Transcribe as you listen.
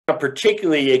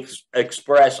particularly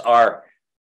express our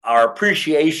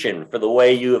appreciation for the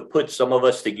way you have put some of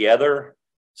us together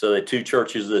so that two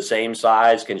churches of the same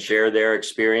size can share their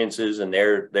experiences and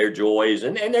their joys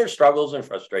and their struggles and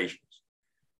frustrations.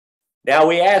 Now,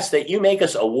 we ask that you make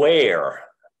us aware,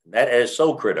 that is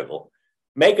so critical,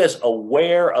 make us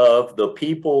aware of the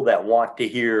people that want to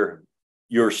hear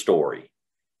your story,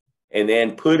 and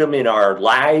then put them in our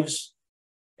lives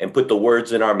and put the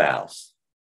words in our mouths.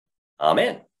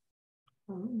 Amen.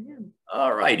 Amen.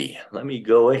 All righty, let me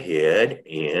go ahead,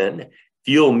 and if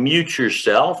you'll mute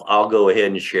yourself, I'll go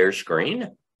ahead and share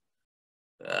screen.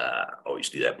 Always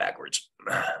do that backwards.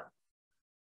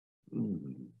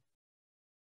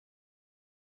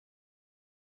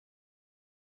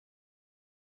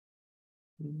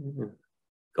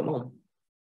 Come on,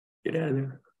 get out of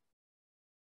there.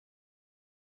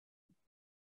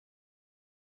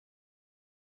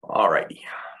 All righty.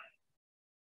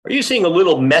 Are you seeing a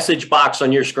little message box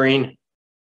on your screen?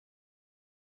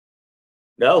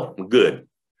 No? Good,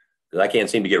 because I can't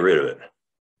seem to get rid of it.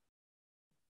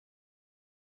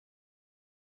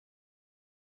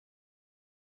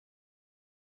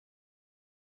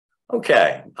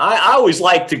 Okay, I always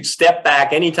like to step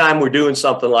back anytime we're doing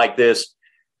something like this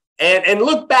and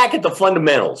look back at the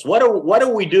fundamentals. What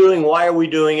are we doing? Why are we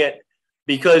doing it?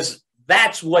 Because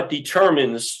that's what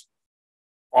determines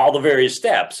all the various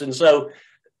steps. And so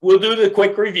we'll do the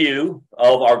quick review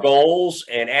of our goals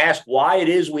and ask why it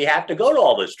is we have to go to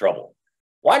all this trouble.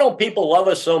 Why don't people love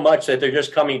us so much that they're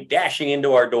just coming dashing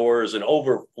into our doors and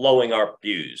overflowing our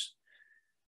pews?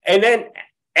 And then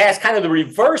ask kind of the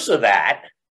reverse of that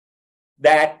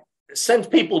since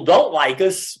people don't like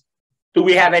us, do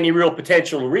we have any real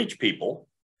potential to reach people?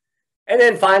 And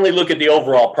then finally look at the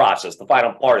overall process, the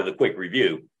final part of the quick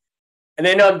review. And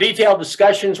then on detailed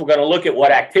discussions, we're going to look at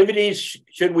what activities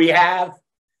should we have?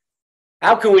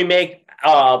 How can we make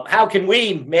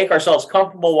ourselves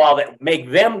comfortable make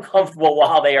them comfortable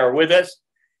while they are with us?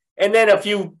 And then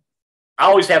I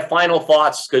always have final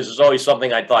thoughts because there's always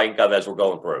something I think of as we're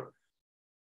going through. All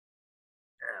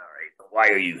right, why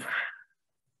are you?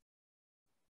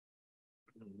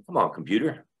 Come on,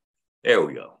 computer. There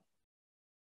we go.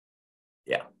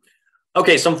 Yeah.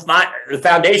 Okay, some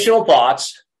foundational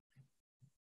thoughts.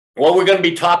 What we're going to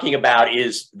be talking about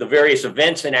is the various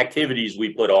events and activities we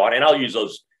put on, and I'll use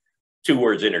those two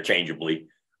words interchangeably.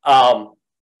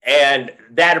 And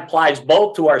that applies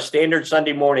both to our standard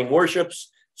Sunday morning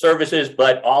worships services,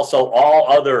 but also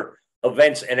all other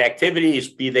events and activities,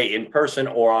 be they in person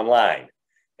or online.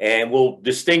 And we'll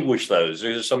distinguish those.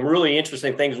 There's some really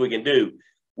interesting things we can do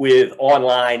with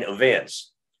online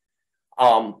events.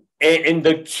 And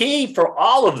the key for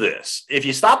all of this, if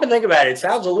you stop and think about it, it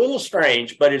sounds a little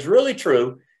strange, but it's really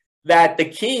true that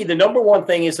the number one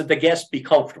thing is that the guests be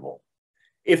comfortable.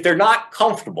 If they're not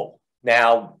comfortable,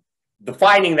 now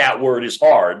defining that word is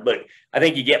hard, but I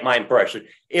think you get my impression.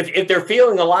 If they're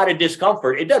feeling a lot of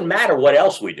discomfort, it doesn't matter what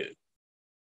else we do.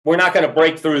 We're not going to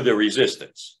break through the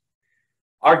resistance.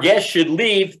 Our guests should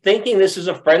leave thinking this is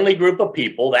a friendly group of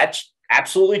people. That's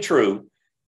absolutely true.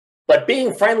 But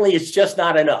being friendly is just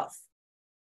not enough.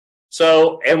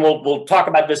 So, and we'll talk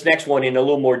about this next one in a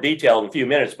little more detail in a few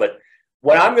minutes, but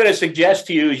what I'm going to suggest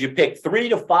to you is you pick 3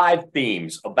 to 5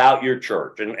 themes about your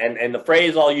church. And the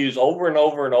phrase I'll use over and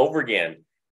over and over again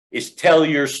is tell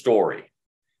your story.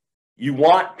 You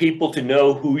want people to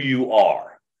know who you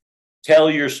are.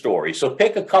 Tell your story. So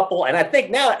pick a couple, and I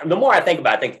think now, the more I think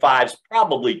about it, I think 5's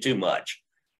probably too much.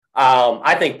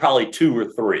 I think probably 2 or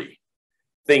 3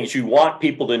 things you want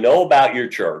people to know about your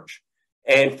church.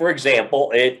 And for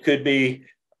example, it could be,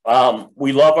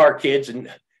 we love our kids,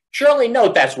 and surely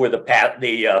note that's where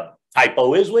the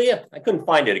typo is, will you? I couldn't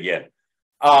find it again.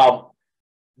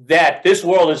 That this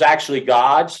world is actually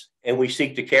God's and we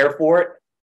seek to care for it.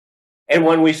 And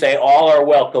when we say all are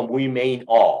welcome, we mean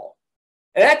all.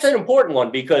 And that's an important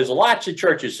one because lots of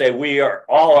churches say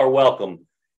all are welcome,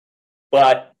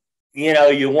 but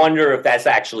you wonder if that's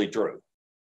actually true.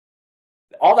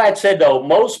 All that said, though,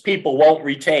 most people won't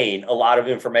retain a lot of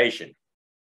information.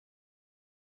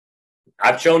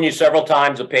 I've shown you several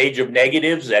times a page of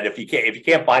negatives that if you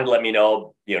can't find it, let me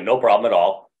know. No problem at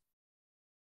all.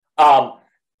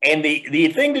 And the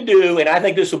thing to do, and I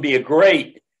think this will be a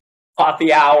great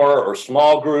coffee hour or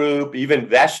small group, even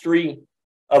vestry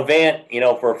event,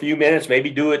 for a few minutes,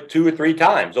 maybe do it 2 or 3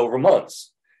 times over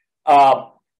months.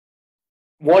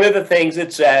 One of the things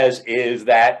it says is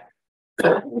that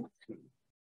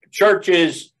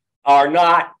churches are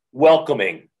not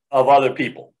welcoming of other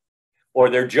people, or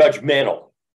they're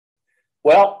judgmental.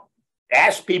 Well,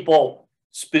 ask people,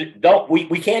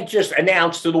 We can't just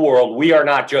announce to the world we are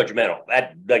not judgmental.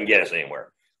 That doesn't get us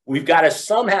anywhere. We've got to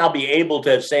somehow be able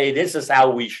to say this is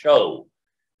how we show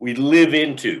we live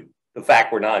into the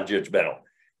fact we're non-judgmental.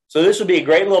 So this would be a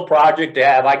great little project to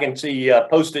have. I can see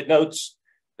Post-it notes,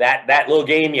 that little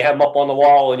game, you have them up on the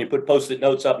wall and you put Post-it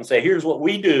notes up and say, here's what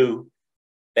we do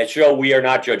that show we are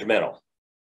not judgmental.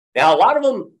 Now, a lot of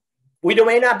them, we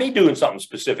may not be doing something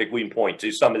specific we can point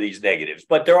to some of these negatives,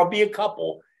 but there will be a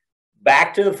couple.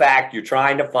 Back to the fact you're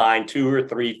trying to find 2 or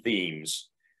 3 themes,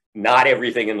 not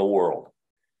everything in the world.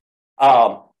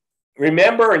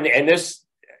 Remember, and this,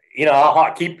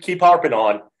 I'll keep harping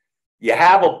on, you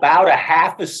have about a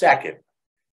half a second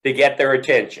to get their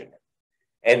attention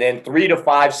and then 3 to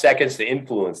 5 seconds to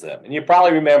influence them. And you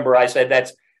probably remember I said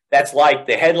that's like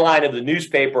the headline of the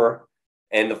newspaper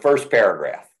and the first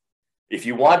paragraph. If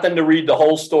you want them to read the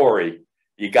whole story,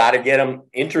 you got to get them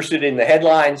interested in the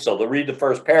headline, so they'll read the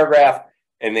first paragraph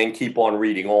and then keep on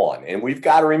reading on. And we've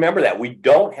got to remember that. We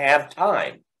don't have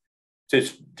time to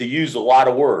use a lot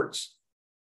of words.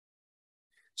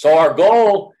 So our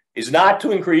goal is not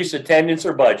to increase attendance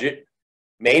or budget,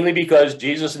 mainly because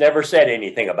Jesus never said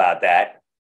anything about that.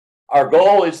 Our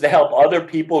goal is to help other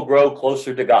people grow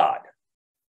closer to God.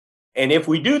 And if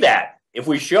we do that, if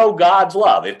we show God's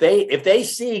love, if they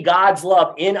see God's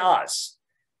love in us,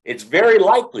 it's very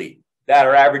likely that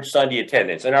our average Sunday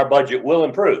attendance and our budget will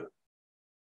improve.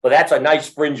 But that's a nice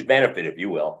fringe benefit, if you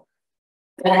will.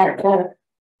 I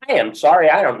am sorry,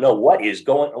 I don't know what is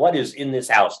in this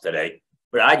house today,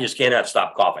 but I just cannot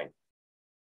stop coughing.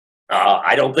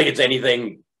 I don't think it's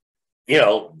anything,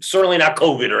 certainly not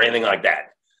COVID or anything like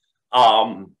that.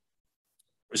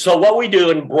 So what we do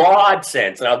in broad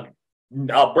sense, and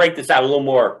I'll break this out a little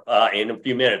more in a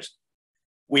few minutes.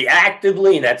 We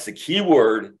actively, and that's the key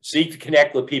word, seek to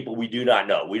connect with people we do not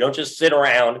know. We don't just sit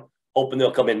around hoping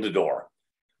they'll come in the door.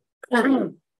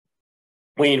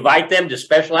 We invite them to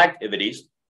special activities,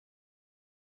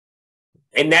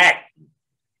 and that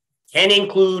can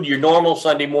include your normal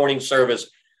Sunday morning service,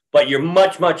 but you're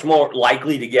much, much more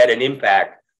likely to get an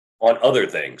impact on other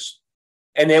things.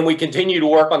 And then we continue to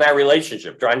work on that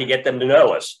relationship, trying to get them to know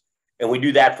us. And we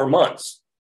do that for months.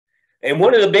 And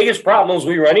one of the biggest problems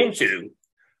we run into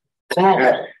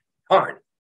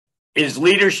is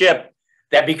leadership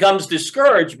that becomes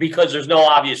discouraged because there's no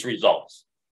obvious results.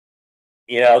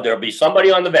 There'll be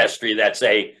somebody on the vestry that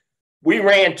say, we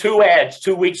ran 2 ads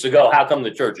 2 weeks ago. How come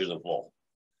the church isn't full?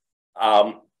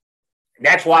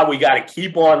 That's why we got to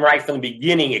keep on right from the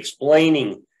beginning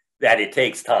explaining that it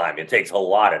takes time. It takes a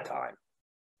lot of time.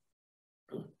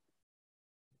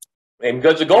 And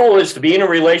because the goal is to be in a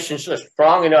relationship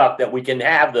strong enough that we can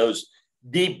have those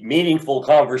deep, meaningful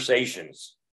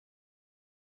conversations.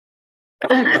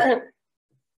 I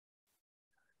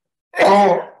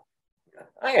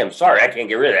am sorry, I can't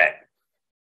get rid of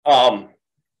that.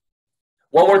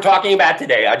 What we're talking about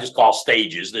today, I just call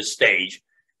stages, this stage,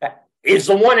 is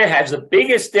the one that has the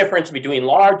biggest difference between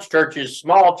large churches,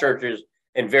 small churches,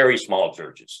 and very small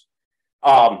churches.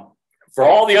 For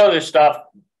all the other stuff,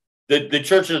 the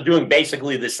churches are doing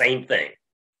basically the same thing.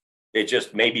 It's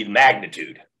just maybe the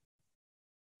magnitude.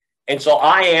 And so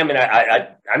I am, and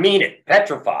I mean it,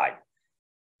 petrified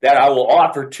that I will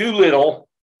offer too little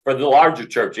for the larger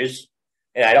churches,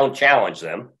 and I don't challenge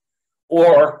them,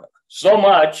 or so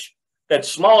much that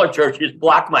smaller churches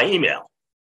block my email.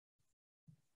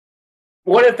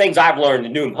 One of the things I've learned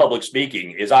in doing public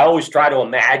speaking is I always try to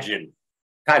imagine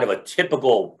kind of a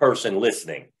typical person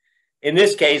listening. In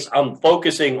this case, I'm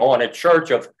focusing on a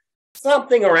church of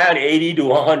something around 80 to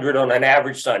 100 on an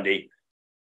average Sunday.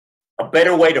 A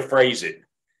better way to phrase it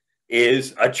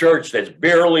is a church that's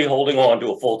barely holding on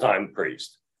to a full-time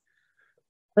priest.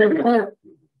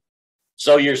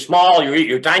 So you're small,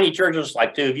 you're tiny churches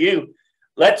like 2 of you.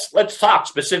 Let's talk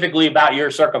specifically about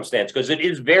your circumstance because it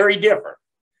is very different.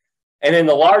 And in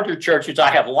the larger churches,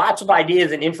 I have lots of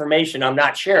ideas and information I'm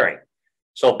not sharing.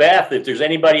 So Beth, if there's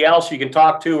anybody else you can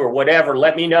talk to or whatever,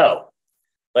 let me know.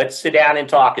 Let's sit down and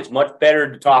talk. It's much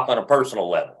better to talk on a personal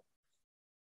level.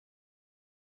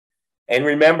 And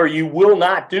remember, you will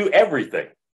not do everything.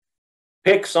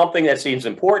 Pick something that seems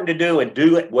important to do and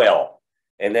do it well.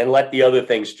 And then let the other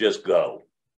things just go.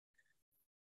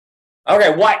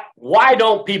 Okay, why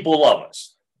don't people love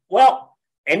us? Well,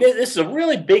 and this is a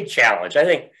really big challenge. I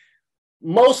think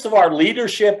most of our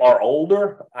leadership are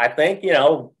older, I think,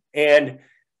 and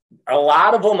a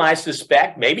lot of them, I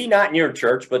suspect, maybe not in your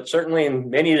church, but certainly in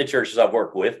many of the churches I've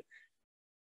worked with,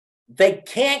 they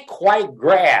can't quite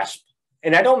grasp,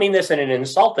 and I don't mean this in an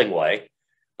insulting way,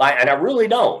 and I really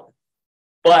don't,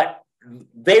 but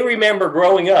they remember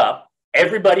growing up,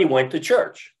 everybody went to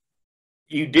church.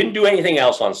 you didn't do anything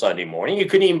else on Sunday morning. You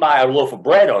couldn't even buy a loaf of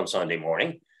bread on Sunday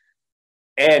morning.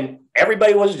 And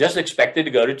everybody was just expected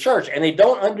to go to church. And they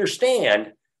don't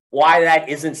understand why that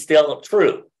isn't still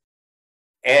true.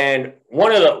 And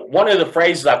one of the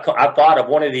phrases I've thought of,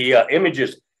 one of the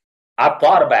images I've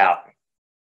thought about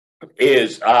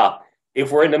is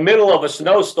if we're in the middle of a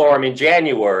snowstorm in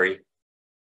January,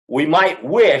 we might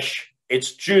wish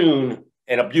it's June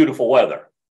and a beautiful weather.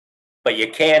 But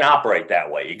you can't operate that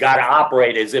way. You got to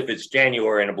operate as if it's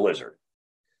January and a blizzard.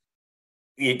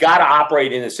 You got to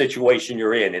operate in the situation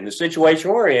you're in. And the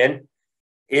situation we're in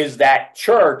is that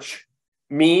church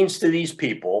means to these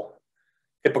people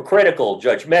hypocritical,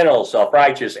 judgmental,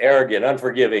 self-righteous, arrogant,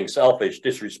 unforgiving, selfish,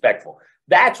 disrespectful.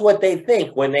 That's what they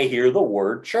think when they hear the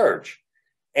word church.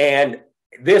 And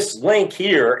this link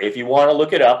here, if you want to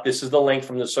look it up, this is the link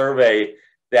from the survey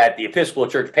that the Episcopal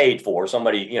Church paid for.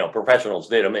 Somebody, professionals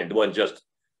did them, and it wasn't just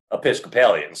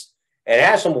Episcopalians. And it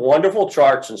has some wonderful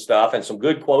charts and stuff and some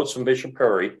good quotes from Bishop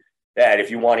Curry that if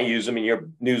you want to use them in your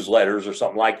newsletters or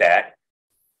something like that.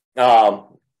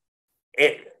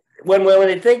 When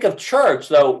they think of church,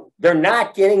 though, they're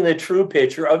not getting the true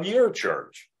picture of your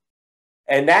church.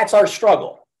 And that's our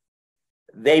struggle.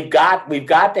 We've got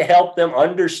to help them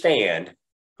understand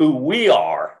who we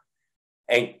are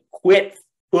and quit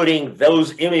putting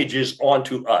those images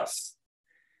onto us.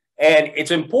 And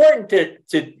it's important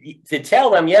to tell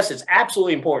them, yes, it's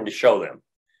absolutely important to show them.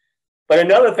 But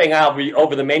another thing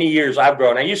over the many years I've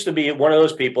grown, I used to be one of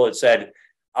those people that said,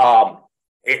 all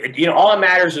that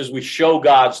matters is we show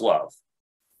God's love.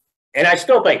 And I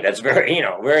still think that's very,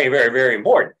 very, very, very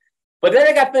important. But then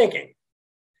I got thinking,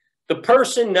 the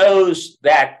person knows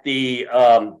that the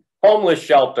homeless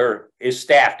shelter is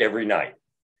staffed every night.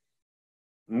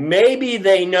 Maybe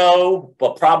they know,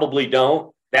 but probably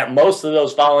don't, that most of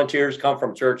those volunteers come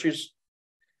from churches.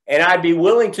 And I'd be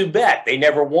willing to bet they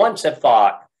never once have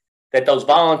thought that those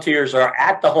volunteers are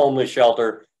at the homeless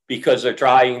shelter because they're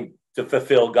trying to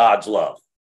fulfill God's love.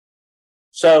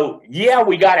 So, yeah,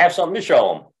 we got to have something to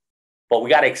show them, but we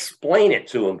got to explain it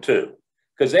to them too,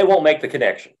 because they won't make the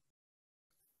connection.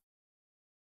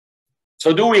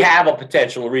 So do we have a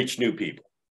potential to reach new people?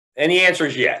 And the answer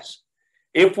is yes,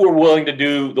 if we're willing to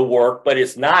do the work, but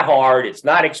it's not hard, it's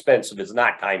not expensive, it's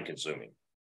not time consuming.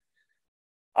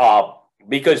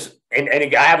 Because, and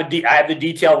I have the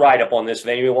detailed write-up on this if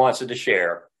anybody wants it to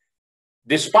share.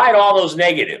 Despite all those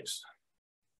negatives,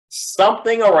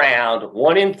 something around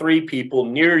 1 in 3 people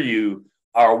near you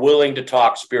are willing to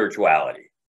talk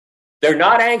spirituality. They're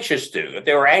not anxious to. If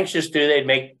they were anxious to, they'd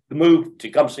make the move to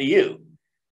come see you.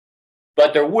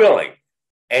 But they're willing,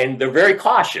 and they're very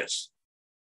cautious.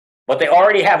 But they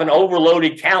already have an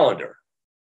overloaded calendar.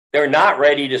 They're not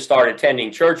ready to start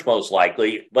attending church, most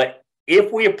likely. But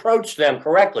if we approach them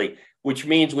correctly, which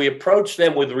means we approach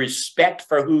them with respect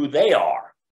for who they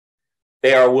are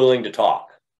willing to talk.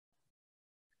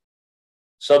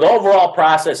 So the overall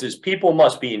process is people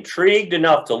must be intrigued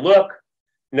enough to look,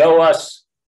 know us,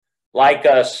 like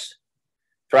us,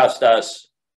 trust us,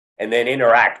 and then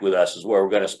interact with us is where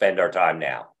we're going to spend our time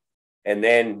now. And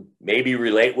then maybe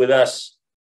relate with us.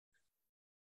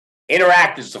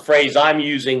 Interact is the phrase I'm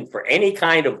using for any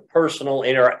kind of personal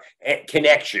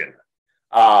connection.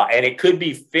 And it could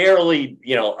be fairly,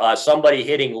 somebody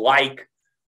hitting like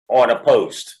on a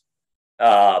post.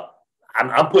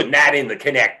 I'm putting that in the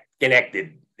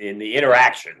connected in the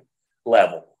interaction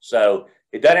level. So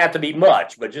it doesn't have to be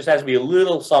much, but it just has to be a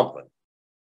little something.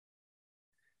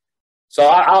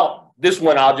 So this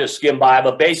one I'll just skim by,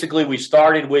 but basically we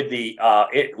started with the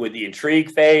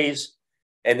intrigue phase,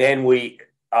 and then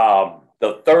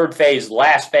the third phase,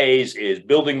 last phase, is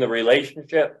building the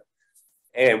relationship,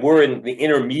 and we're in the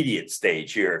intermediate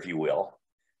stage here, if you will,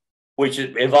 which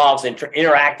involves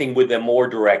interacting with them more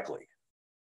directly.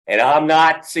 And I'm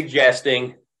not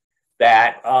suggesting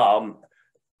that I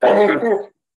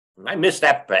missed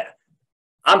that.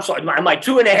 I'm sorry, my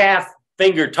 2.5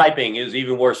 finger typing is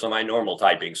even worse than my normal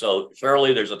typing. So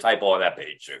surely there's a typo on that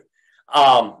page too.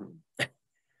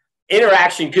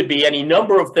 Interaction could be any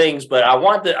number of things, but I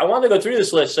want to go through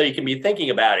this list so you can be thinking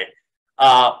about it.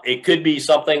 It could be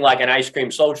something like an ice cream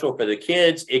social for the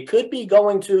kids. It could be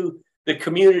going to the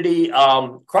community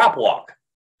crop walk.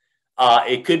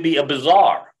 It could be a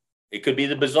bazaar. It could be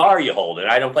the bazaar you hold. And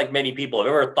I don't think many people have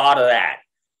ever thought of that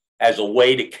as a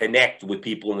way to connect with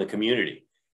people in the community.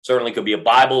 Certainly could be a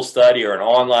Bible study or an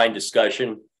online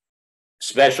discussion,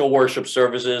 special worship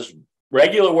services,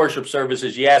 regular worship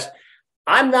services, yes.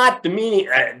 I'm not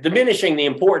diminishing the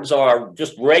importance of our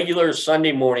just regular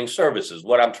Sunday morning services.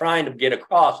 What I'm trying to get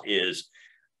across is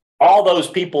all those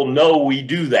people know we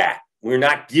do that. we're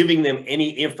not giving them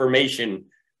any information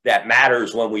that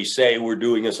matters when we say we're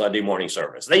doing a Sunday morning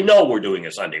service. They know we're doing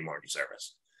a Sunday morning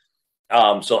service.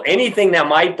 So anything that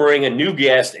might bring a new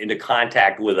guest into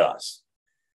contact with us.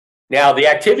 Now, the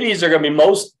activities that are going to be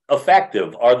most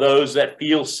effective are those that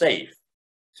feel safe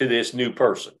to this new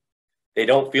person. They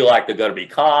don't feel like they're going to be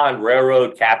conned,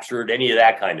 railroad, captured, any of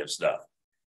that kind of stuff.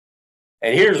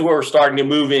 And here's where we're starting to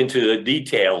move into the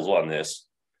details on this.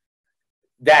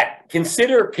 That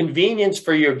consider convenience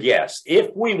for your guests. If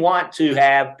we want to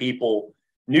have people,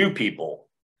 new people,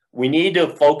 we need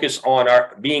to focus on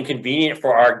our being convenient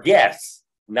for our guests,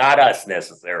 not us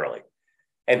necessarily.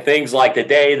 And things like the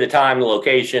day, the time, the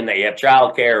location, that you have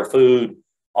childcare, food,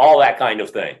 all that kind of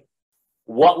thing.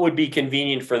 What would be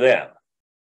convenient for them?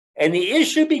 And the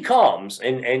issue becomes,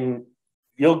 and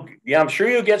I'm sure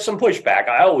you'll get some pushback.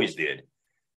 I always did.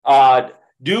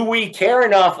 Do we care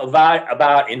enough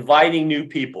about inviting new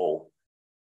people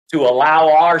to allow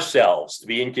ourselves to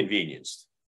be inconvenienced?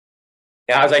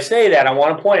 Now, as I say that, I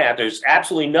want to point out there's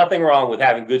absolutely nothing wrong with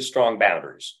having good, strong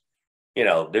boundaries. You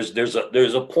know, there's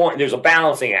a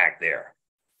balancing act there.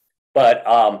 But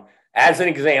as an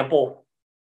example,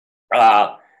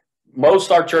 most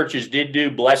of our churches did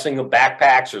do blessing of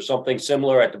backpacks or something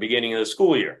similar at the beginning of the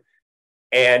school year,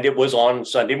 and it was on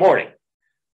Sunday morning.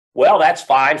 Well, that's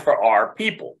fine for our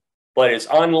people, but it's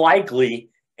unlikely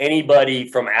anybody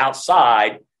from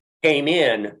outside came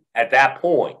in at that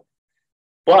point.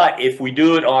 But if we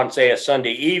do it on, say, a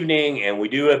Sunday evening, and we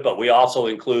do it, but we also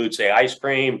include, say, ice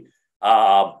cream,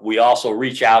 we also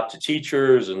reach out to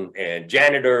teachers and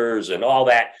janitors and all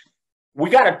that. We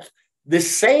got the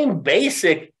same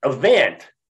basic event,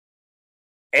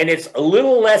 and it's a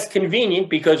little less convenient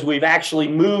because we've actually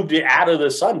moved it out of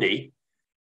the Sunday.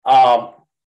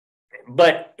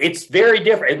 But it's very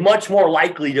different. It's much more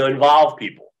likely to involve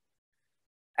people.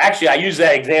 Actually, I used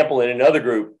that example in another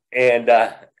group, and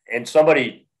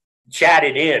somebody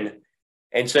chatted in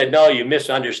and said, no, you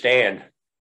misunderstand.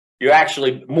 You're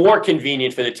actually more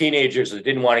convenient for the teenagers that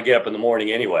didn't want to get up in the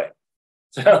morning anyway.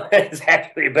 So it's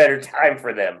actually a better time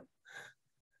for them.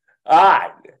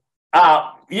 And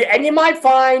you might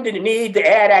find a need to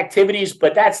add activities,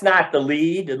 but that's not the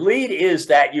lead. The lead is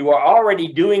that you are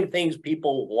already doing things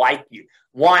people like you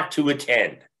want to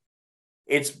attend.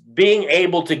 It's being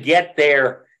able to get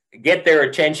their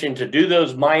attention to do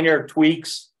those minor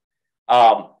tweaks.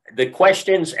 The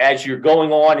questions as you're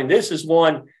going on, and this is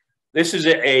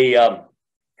a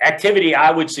activity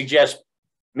I would suggest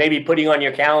maybe putting on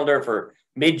your calendar for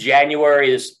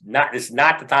mid-January. It's not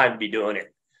the time to be doing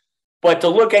it. But to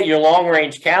look at your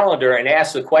long-range calendar and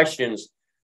ask the questions,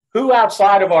 who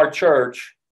outside of our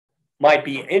church might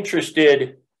be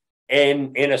interested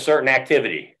in a certain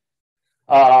activity?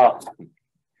 And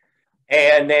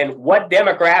then what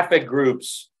demographic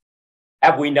groups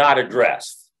have we not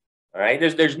addressed? All right,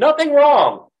 there's nothing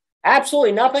wrong,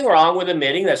 absolutely nothing wrong with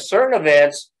admitting that certain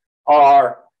events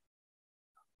are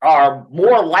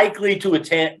more likely to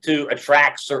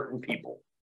attract certain people.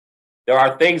 There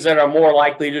are things that are more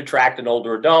likely to attract an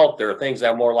older adult. There are things that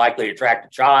are more likely to attract a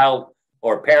child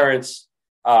or parents.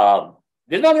 There's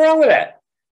nothing wrong with that.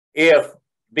 If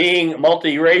being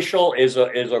multiracial is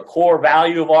a core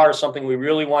value of ours, something we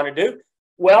really want to do,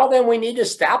 well, then we need to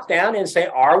stop down and say,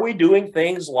 are we doing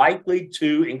things likely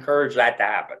to encourage that to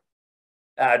happen?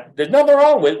 There's nothing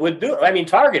wrong with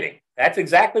targeting. That's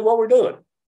exactly what we're doing.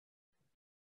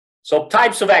 So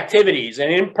types of activities,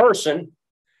 and in person,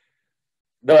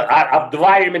 I've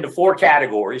divided them into 4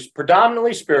 categories: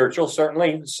 predominantly spiritual,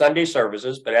 certainly Sunday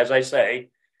services, but as I say,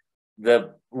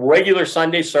 the regular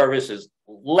Sunday service is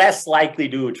less likely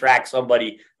to attract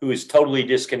somebody who is totally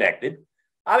disconnected.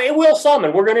 I mean, it will some,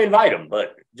 and we're going to invite them,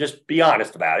 but just be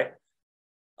honest about it.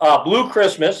 Blue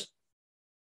Christmas.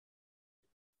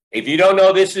 If you don't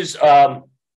know, this is a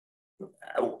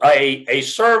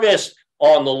service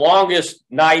on the longest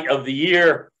night of the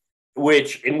year,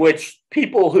 in which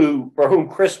people for whom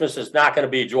Christmas is not going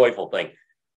to be a joyful thing,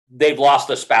 they've lost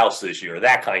a spouse this year,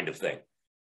 that kind of thing.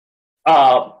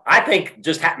 I think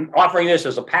just offering this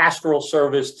as a pastoral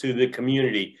service to the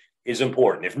community is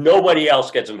important, if nobody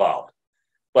else gets involved,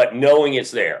 but knowing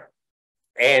it's there.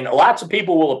 And lots of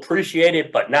people will appreciate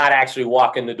it, but not actually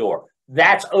walk in the door.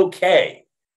 That's okay.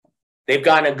 They've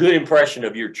gotten a good impression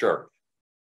of your church.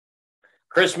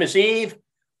 Christmas Eve,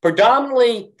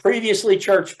 predominantly previously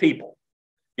church people.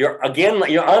 You're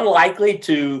unlikely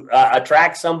to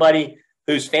attract somebody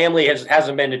whose family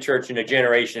hasn't been to church in a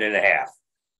generation and a half.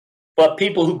 But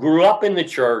people who grew up in the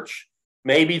church,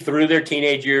 maybe through their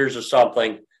teenage years or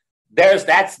something, that's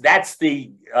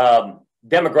the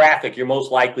demographic you're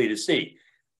most likely to see.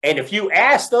 And if you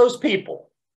ask those people,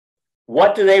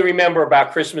 what do they remember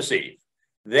about Christmas Eve?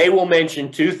 They will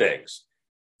mention two things: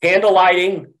 candle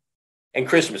lighting and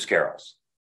Christmas carols.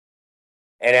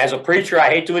 And as a preacher, I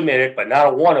hate to admit it, but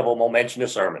not one of them will mention a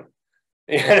sermon.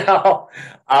 You know,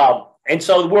 and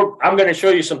so I'm going to show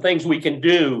you some things we can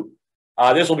do.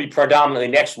 This will be predominantly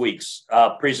next week's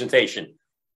presentation.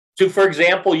 To, for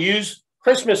example, use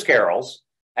Christmas carols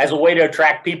as a way to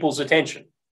attract people's attention.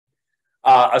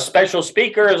 A special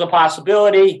speaker is a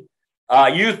possibility.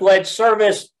 Youth-led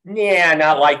service,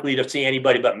 not likely to see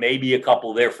anybody, but maybe a couple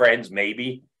of their friends,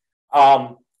 maybe.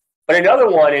 But another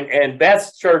one, and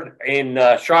Beth's church in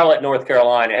Charlotte, North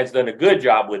Carolina, has done a good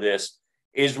job with this,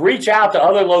 is reach out to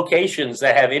other locations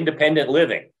that have independent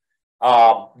living.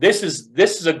 This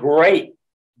is a great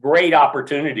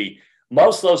opportunity.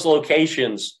 Most of those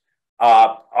locations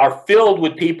are filled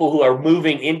with people who are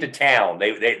moving into town.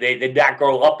 They did not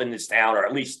grow up in this town, or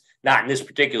at least not in this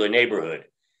particular neighborhood.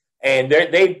 And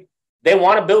they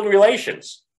want to build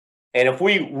relations. And if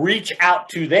we reach out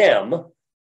to them,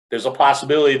 there's a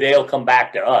possibility they'll come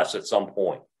back to us at some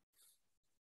point.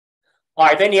 All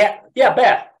right, then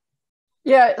Beth.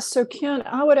 Yeah, so Ken,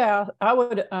 I would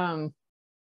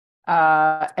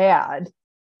add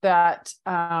that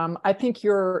I think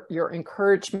your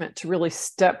encouragement to really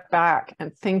step back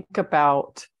and think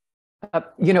about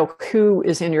who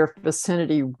is in your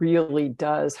vicinity really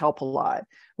does help a lot.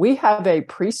 We have a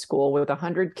preschool with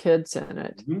 100 kids in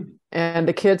it, and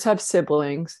the kids have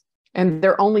siblings, and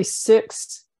there are only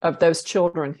 6 of those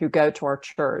children who go to our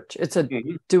church. It's a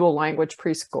dual language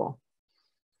preschool,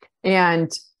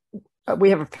 and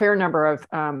we have a fair number of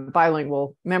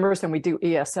bilingual members, and we do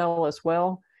ESL as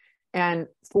well. And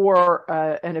for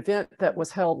an event that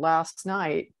was held last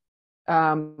night,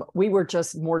 we were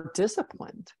just more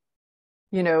disciplined.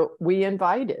 We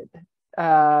invited,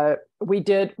 we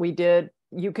did,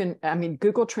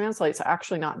 Google Translate's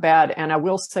actually not bad. And I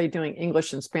will say doing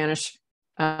English and Spanish,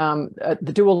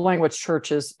 the dual language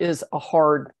churches is a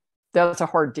hard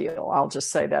deal. I'll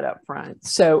just say that up front.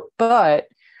 So, but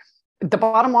the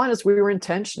bottom line is we were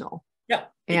intentional. Yeah.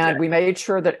 And exactly. We made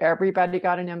sure that everybody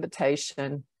got an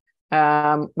invitation.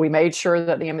 We made sure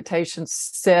that the invitation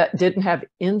didn't have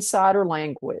insider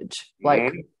language,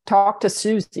 like talk to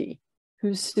Susie.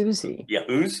 Who's Susie? Yeah,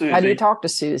 who's Susie? How do you talk to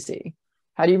Susie?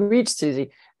 How do you reach Susie?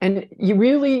 And you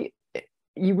really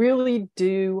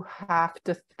do have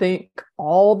to think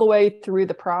all the way through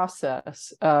the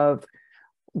process of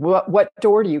what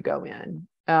door do you go in?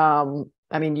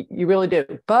 You really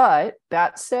do. But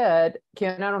that said,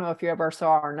 Ken, I don't know if you ever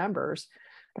saw our numbers,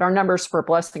 but our numbers for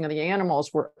Blessing of the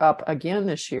Animals were up again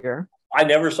this year. I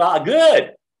never saw.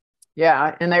 Good.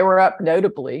 Yeah, and they were up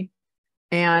notably.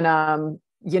 And,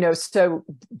 so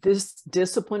this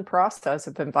disciplined process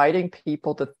of inviting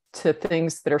people to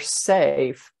things that are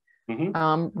safe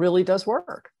really does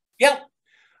work. Yeah.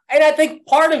 And I think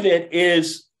part of it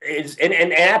is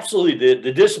absolutely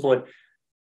the discipline.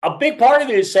 A big part of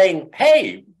it is saying,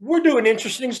 hey, we're doing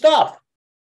interesting stuff.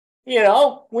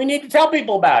 We need to tell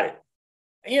people about it.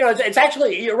 It's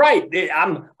actually, you're right.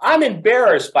 I'm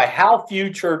embarrassed by how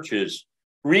few churches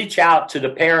reach out to the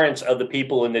parents of the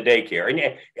people in the daycare.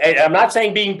 And I'm not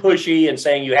saying being pushy and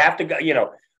saying you have to go,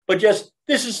 but just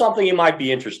this is something you might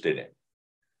be interested in.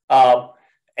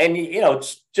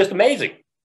 It's just amazing.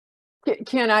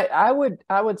 Ken, I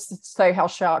would say how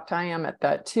shocked I am at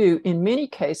that too. In many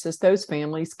cases, those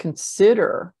families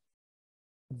consider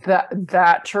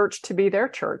that church to be their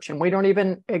church, and we don't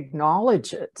even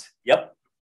acknowledge it. Yep.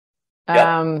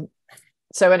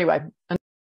 So anyway.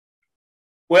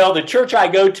 Well, the church I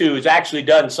go to has actually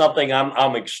done something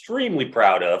I'm extremely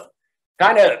proud of.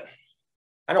 Kind of,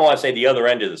 I don't want to say the other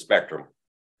end of the spectrum,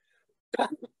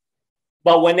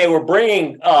 but when they were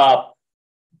bringing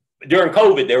during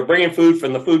COVID, they were bringing food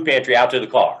from the food pantry out to the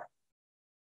car.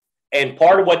 And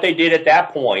part of what they did at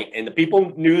that point, and the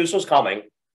people knew this was coming,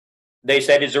 they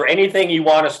said, is there anything you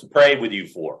want us to pray with you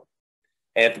for?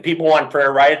 And if the people wanted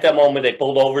prayer right at that moment, they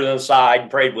pulled over to the side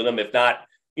and prayed with them. If not,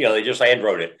 they just hand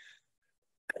wrote it.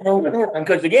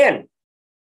 Because again,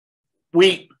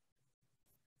 we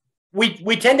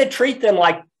tend to treat them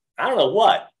like, I don't know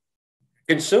what,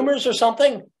 consumers or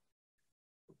something.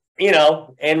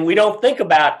 And we don't think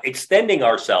about extending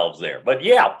ourselves there. But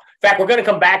yeah, in fact, we're going to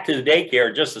come back to the daycare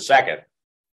in just a second.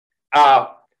 On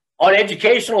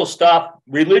educational stuff,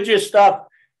 religious stuff,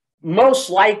 most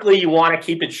likely you want to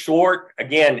keep it short.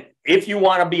 Again, if you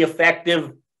want to be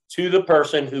effective to the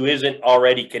person who isn't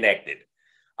already connected,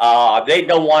 they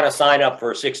don't want to sign up for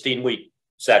a 16-week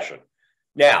session.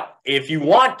 Now, if you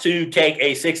want to take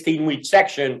a 16-week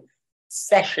session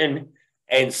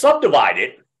and subdivide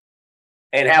it,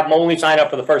 and have them only sign up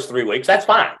for the first 3 weeks, that's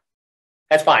fine.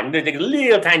 That's fine. They take a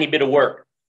little tiny bit of work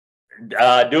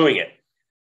doing it.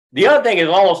 The other thing is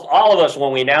almost all of us,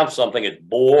 when we announce something, is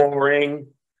boring.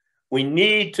 We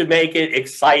need to make it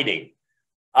exciting.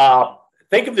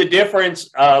 Think of the difference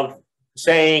of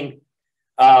saying,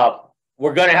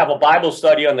 we're going to have a Bible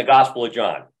study on the Gospel of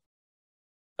John.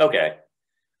 Okay.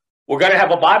 We're going to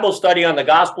have a Bible study on the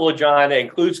Gospel of John that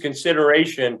includes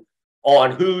consideration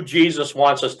on who Jesus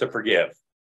wants us to forgive.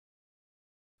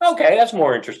 Okay, that's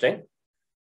more interesting.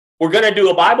 We're going to do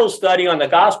a Bible study on the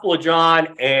Gospel of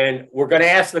John, and we're going to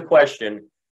ask the question,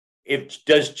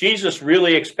 does Jesus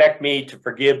really expect me to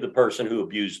forgive the person who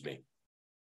abused me?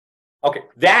 Okay,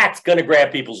 that's going to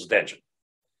grab people's attention.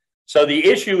 So the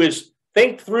issue is,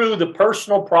 think through the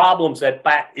personal problems that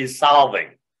is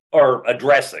solving or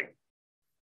addressing.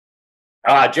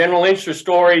 General interest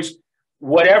stories,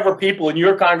 whatever people in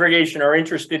your congregation are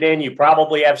interested in, you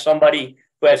probably have somebody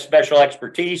who has special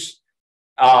expertise.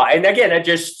 And again, it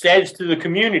just says to the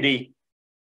community,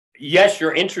 yes,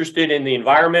 you're interested in the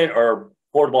environment or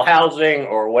affordable housing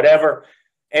or whatever.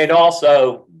 And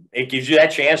also, it gives you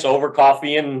that chance over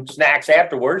coffee and snacks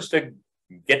afterwards to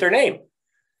get their name.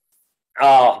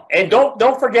 And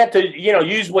don't forget to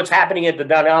use what's happening at the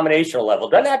denominational level.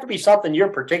 It doesn't have to be something your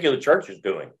particular church is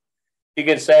doing. You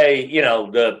can say,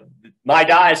 my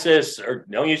diocese, or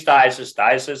don't use diocese.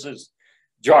 Diocese is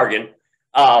jargon.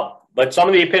 But some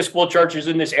of the Episcopal churches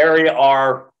in this area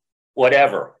are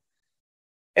whatever.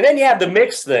 And then you have the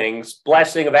mixed things: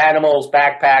 blessing of animals,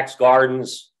 backpacks,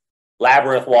 gardens,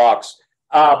 labyrinth walks.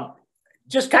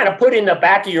 Just kind of put in the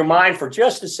back of your mind for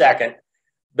just a second,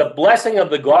 the blessing of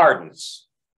the gardens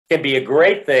can be a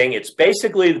great thing. It's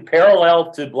basically the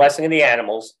parallel to blessing of the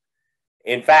animals.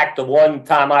 In fact, the one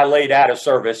time I laid out a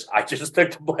service, I just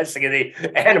took the blessing of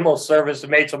the animal service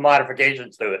and made some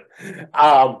modifications to it.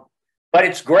 But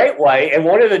it's a great way. And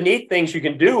one of the neat things you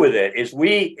can do with it is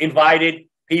we invited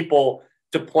people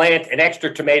to plant an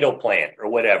extra tomato plant or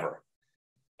whatever.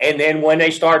 And then when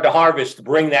they started to harvest, to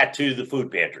bring that to the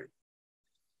food pantry.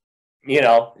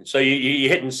 So you're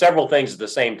hitting several things at the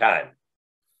same time.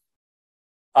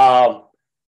 Now,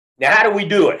 how do we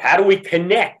do it? How do we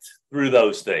connect through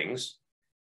those things?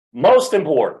 Most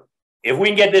important, if we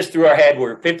can get this through our head,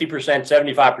 we're 50%,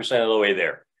 75% of the way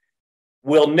there.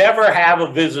 We'll never have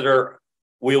a visitor.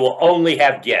 We will only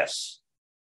have guests.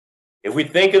 If we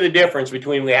think of the difference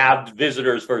between we have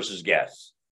visitors versus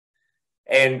guests.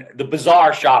 And the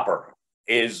bazaar shopper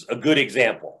is a good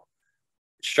example.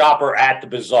 Shopper at the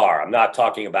bazaar. I'm not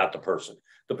talking about the person.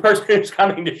 The person who's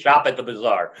coming to shop at the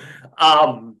bazaar.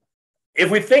 If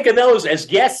we think of those as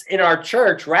guests in our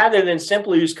church, rather than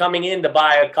simply who's coming in to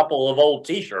buy a couple of old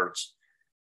T-shirts,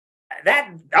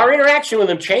 that our interaction with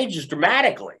them changes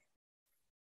dramatically.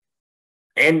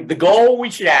 And the goal we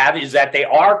should have is that they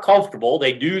are comfortable.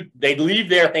 They leave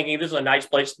there thinking this is a nice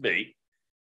place to be.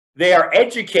 They are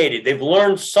educated. They've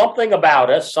learned something about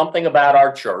us, something about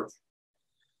our church.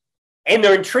 And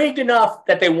they're intrigued enough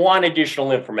that they want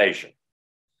additional information.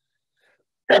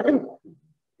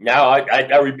 Now,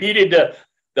 I repeated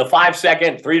the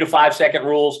 5-second, 3 to 5 second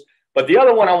rules, but the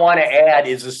other one I want to add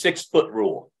is the 6-foot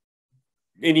rule.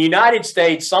 In the United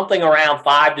States, something around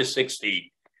 5 to 6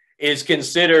 feet is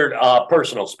considered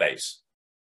personal space.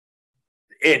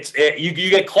 You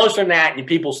get closer than that, and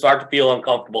people start to feel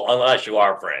uncomfortable unless you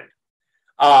are a friend.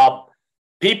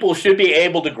 People should be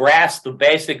able to grasp the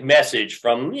basic message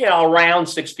from around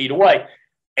 6 feet away.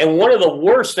 And one of the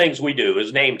worst things we do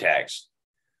is name tags.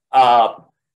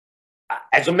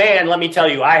 As a man, let me tell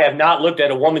you, I have not looked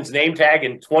at a woman's name tag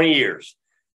in 20 years,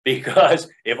 because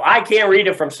if I can't read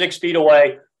it from 6 feet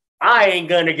away, I ain't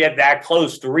going to get that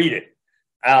close to read it.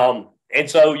 And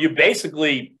so you're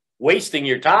basically wasting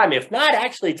your time. If not,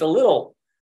 actually, it's a little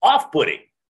off-putting.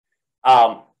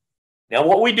 Now,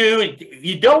 what we do,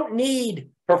 you don't need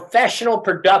professional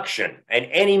production in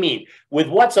any means. With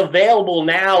what's available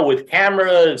now with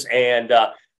cameras and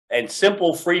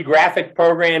simple free graphic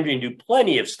programs, you can do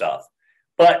plenty of stuff.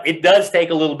 But it does take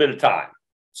a little bit of time.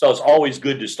 So it's always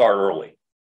good to start early.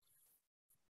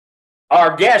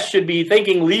 Our guests should be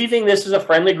thinking leaving this is a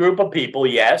friendly group of people,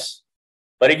 yes.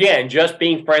 But again, just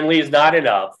being friendly is not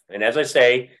enough. And as I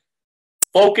say,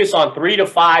 focus on 3 to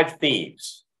 5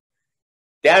 themes.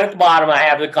 Down at the bottom, I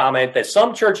have the comment that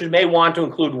some churches may want to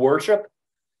include worship.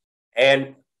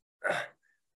 And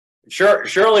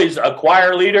Shirley's a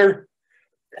choir leader.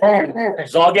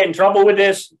 So I'll get in trouble with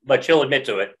this, but she'll admit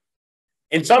to it.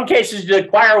 In some cases, the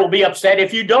choir will be upset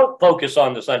if you don't focus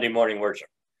on the Sunday morning worship.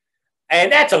 And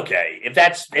that's okay if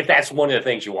that's one of the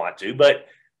things you want to. But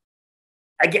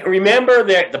Again, remember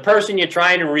that the person you're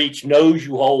trying to reach knows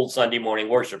you hold Sunday morning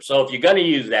worship. So if you're going to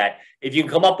use that, if you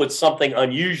can come up with something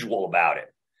unusual about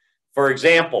it. For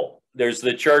example, there's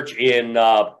the church in,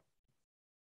 where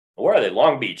are they?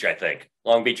 Long Beach, I think.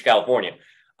 Long Beach, California.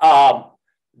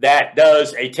 That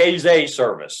does a Taizé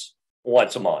service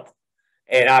once a month.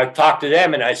 And I talk to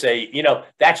them and I say, you know,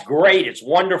 that's great. It's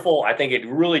wonderful. I think it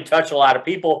really touched a lot of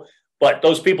people, but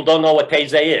those people don't know what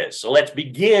Taizé is. So let's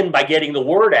begin by getting the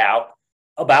word out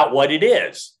about what it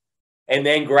is and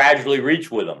then gradually reach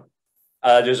with them.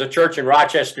 There's a church in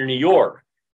Rochester, New York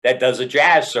that does a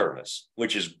jazz service,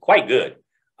 which is quite good.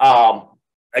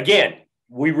 Again,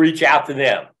 we reach out to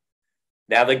them.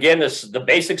 Now, again, the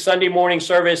basic Sunday morning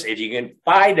service, if you can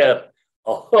find a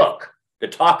hook to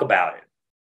talk about it,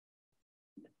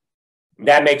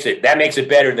 that makes it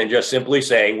better than just simply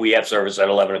saying we have service at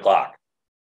 11 o'clock.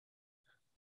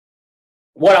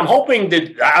 What I'm hoping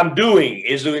that I'm doing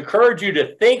is to encourage you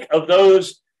to think of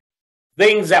those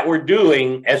things that we're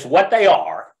doing as what they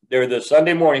are. They're the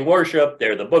Sunday morning worship,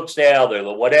 they're the book sale, they're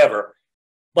the whatever,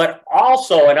 but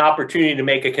also an opportunity to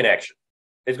make a connection.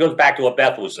 This goes back to what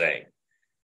Beth was saying.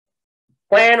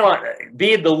 Plan on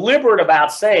being deliberate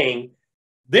about saying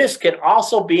this can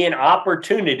also be an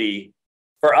opportunity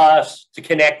for us to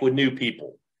connect with new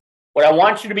people. What I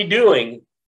want you to be doing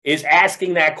is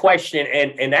asking that question,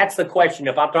 and that's the question.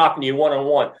 If I'm talking to you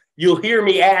one-on-one, you'll hear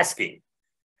me asking,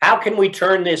 how can we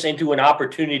turn this into an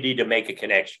opportunity to make a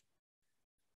connection?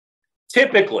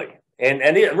 Typically,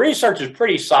 and the research is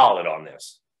pretty solid on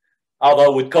this,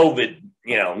 although with COVID,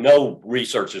 you know, no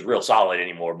research is real solid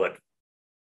anymore, but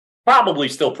probably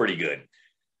still pretty good.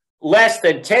 Less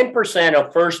than 10%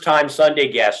 of first-time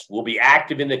Sunday guests will be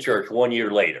active in the church 1 year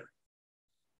later.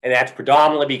 And that's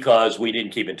predominantly because we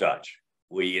didn't keep in touch.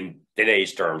 In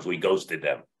today's terms, we ghosted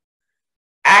them.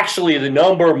 Actually, the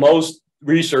number most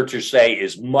researchers say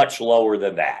is much lower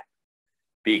than that,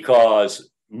 because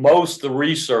most of the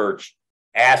research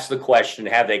asks the question,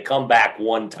 have they come back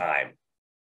one time?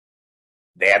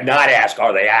 They have not asked,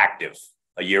 are they active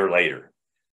a year later?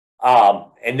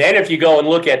 And then if you go and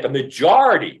look at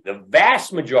the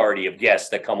vast majority of guests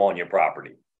that come on your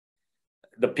property,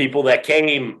 the people that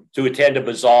came to attend a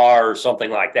bazaar or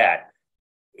something like that,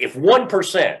 if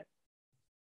 1%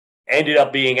 ended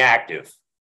up being active,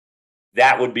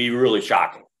 that would be really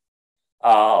shocking.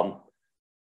 So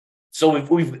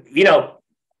if we've, you know,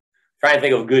 trying to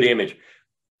think of a good image.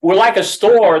 We're like a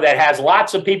store that has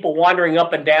lots of people wandering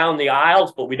up and down the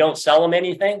aisles, but we don't sell them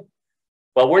anything.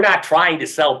 But we're not trying to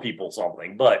sell people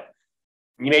something, but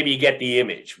maybe you get the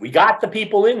image. We got the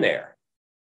people in there.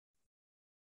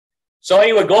 So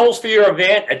anyway, goals for your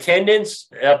event, attendance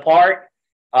part,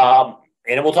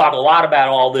 and we'll talk a lot about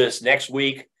all this next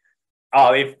week.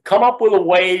 Come up with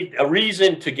a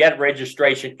reason to get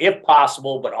registration if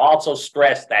possible, but also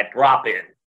stress that drop-in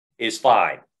is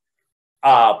fine.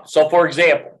 So for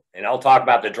example, and I'll talk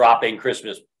about the drop-in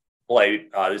Christmas play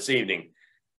this evening.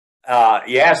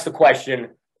 You ask the question,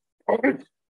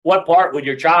 what part would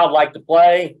your child like to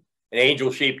play? An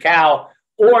angel, sheep, cow,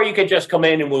 or you can just come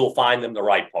in and we'll find them the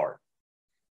right part.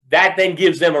 That then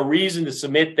gives them a reason to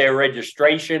submit their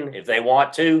registration if they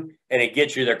want to, and it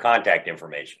gets you their contact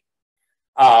information.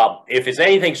 If it's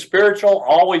anything spiritual,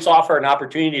 always offer an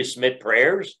opportunity to submit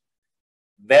prayers.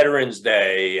 Veterans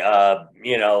Day,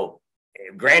 you know,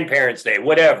 Grandparents' Day,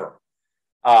 whatever.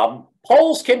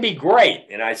 Polls can be great,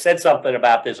 and I said something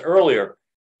about this earlier,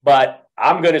 but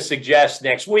I'm going to suggest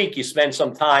next week you spend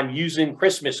some time using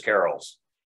Christmas carols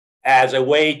as a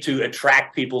way to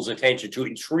attract people's attention, to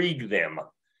intrigue them,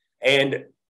 and,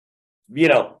 you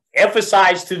know,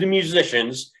 emphasize to the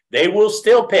musicians, they will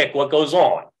still pick what goes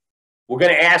on. We're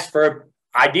going to ask for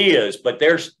ideas, but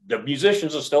the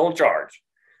musicians are still in charge.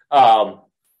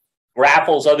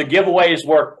 Raffles, other giveaways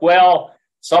work well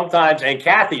sometimes, and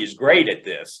Kathy is great at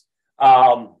this.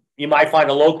 You might find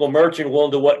a local merchant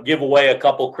willing to give away a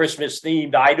couple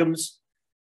Christmas-themed items.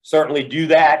 Certainly do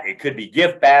that. It could be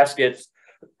gift baskets.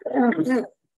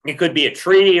 It could be a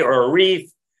tree or a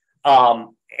wreath,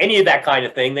 any of that kind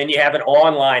of thing. Then you have an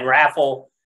online raffle,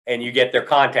 and you get their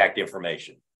contact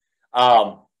information.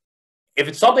 If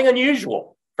it's something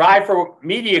unusual, try for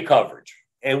media coverage.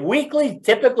 And weekly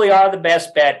typically are the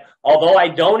best bet, although I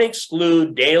don't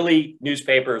exclude daily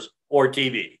newspapers or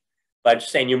TV. But I'm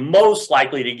just saying you're most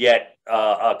likely to get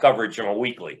coverage from a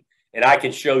weekly. And I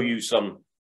can show you some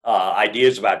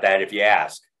ideas about that if you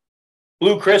ask.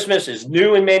 Blue Christmas is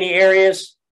new in many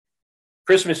areas.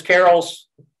 Christmas carols,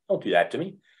 don't do that to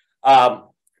me.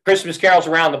 Christmas carols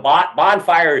around the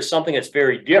bonfire is something that's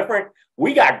very different.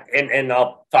 We got, and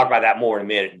I'll talk about that more in a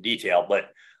minute in detail,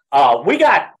 but we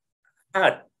got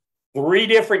 3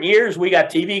 different years we got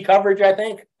TV coverage, I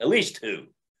think, at least 2.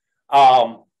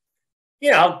 You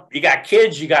know, you got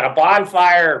kids, you got a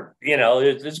bonfire, you know,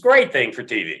 it's a great thing for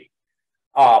TV.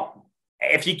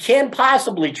 If you can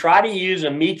possibly try to use a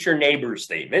meet your neighbors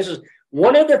theme. This is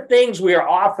one of the things we are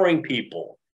offering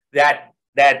people that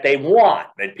they want,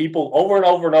 that people over and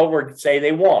over and over say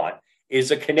they want,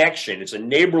 is a connection. It's a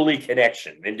neighborly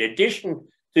connection. In addition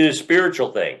to the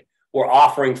spiritual thing, we're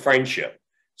offering friendship.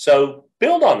 So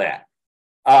build on that.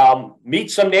 Meet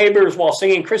some neighbors while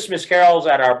singing Christmas carols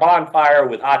at our bonfire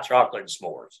with hot chocolate and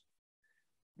s'mores.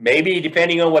 Maybe,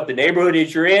 depending on what the neighborhood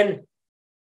is you're in,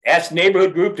 ask the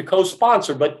neighborhood group to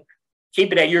co-sponsor, but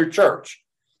keep it at your church.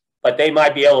 But they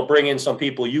might be able to bring in some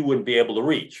people you wouldn't be able to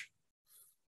reach.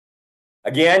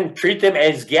 Again, treat them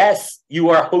as guests you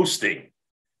are hosting.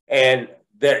 And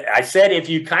I said, if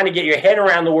you kind of get your head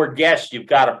around the word guest, you've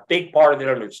got a big part of it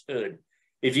understood.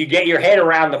 If you get your head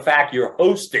around the fact you're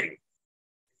hosting,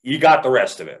 you got the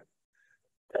rest of it.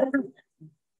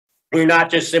 We're not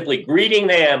just simply greeting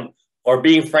them or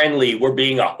being friendly, we're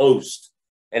being a host.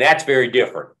 And that's very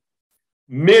different.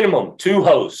 Minimum 2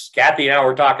 hosts. Kathy and I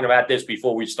were talking about this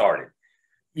before we started.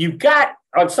 You've got,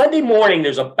 on Sunday morning,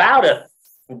 there's about a,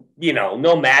 you know,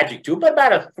 no magic to it, but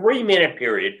about a 3-minute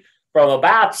period from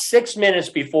about 6 minutes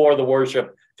before the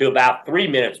worship to about 3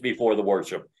 minutes before the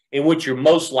worship, in which you're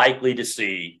most likely to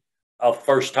see a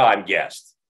first-time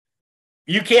guest.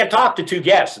 You can't talk to 2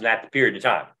 guests in that period of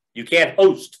time. You can't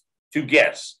host 2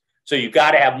 guests. So you've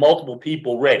got to have multiple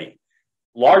people ready.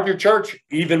 Larger church,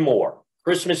 even more.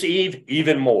 Christmas Eve,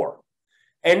 even more.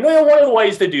 And one of the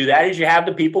ways to do that is you have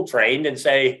the people trained and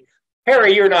say,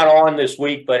 Harry, you're not on this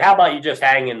week, but how about you just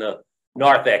hang in the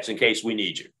narthex in case we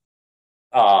need you?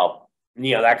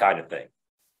 You know, that kind of thing.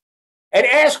 And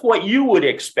ask what you would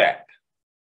expect.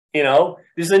 You know,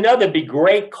 this is another big,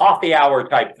 great coffee hour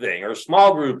type thing or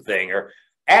small group thing. Or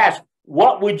ask,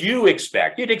 what would you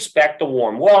expect? You'd expect a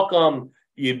warm welcome.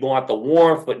 You'd want the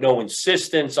warmth, but no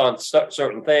insistence on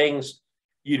certain things.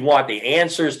 You'd want the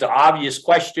answers to obvious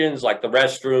questions like the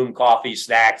restroom, coffee,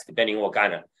 snacks, depending on what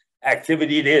kind of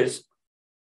activity it is.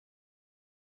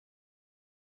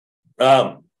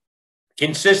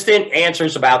 Consistent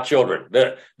answers about children.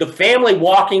 The family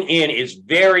walking in is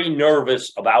very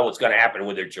nervous about what's going to happen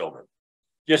with their children.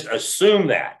 Just assume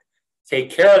that.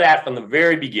 Take care of that from the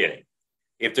very beginning.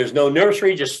 If there's no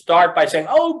nursery, just start by saying,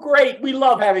 oh, great, we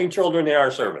love having children in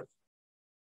our service.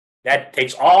 That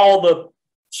takes all the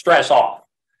stress off.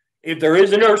 If there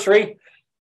is a nursery,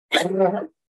 you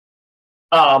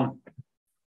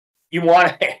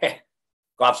want to,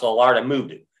 cough so hard I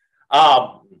moved it.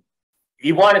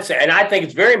 You want to say, and I think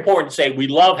it's very important to say, we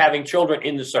love having children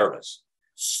in the service.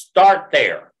 Start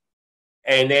there.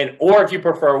 And then, or if you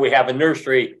prefer, we have a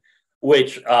nursery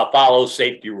which follows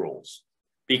safety rules.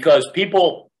 Because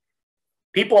people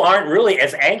aren't really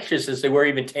as anxious as they were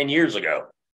even 10 years ago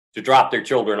to drop their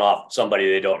children off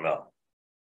somebody they don't know.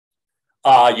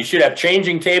 You should have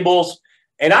changing tables.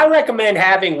 And I recommend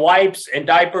having wipes and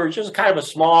diapers, just kind of a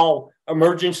small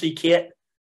emergency kit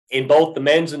in both the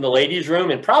men's and the ladies'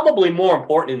 room, and probably more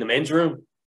important in the men's room,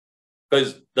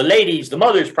 because the ladies, the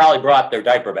mothers probably brought their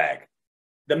diaper bag.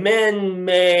 The men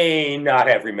may not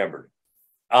have remembered.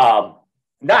 Not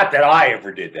that I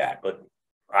ever did that, but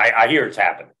I hear it's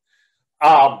happened.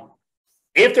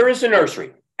 If there is a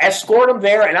nursery, escort them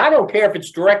there, and I don't care if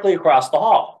it's directly across the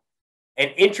hall,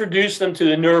 and introduce them to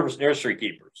the nursery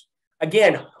keepers.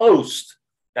 Again, host,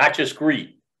 not just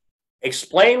greet.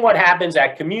 Explain what happens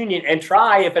at communion and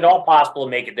try, if at all possible,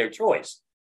 to make it their choice.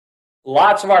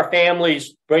 Lots of our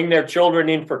families bring their children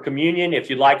in for communion. If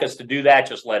you'd like us to do that,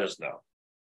 just let us know.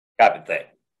 Type of thing.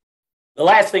 The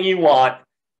last thing you want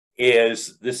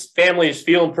is this family is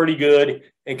feeling pretty good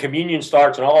and communion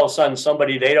starts and all of a sudden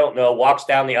somebody they don't know walks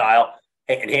down the aisle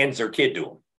and hands their kid to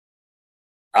them.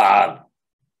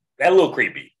 That's a little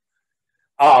creepy.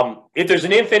 If there's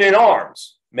an infant in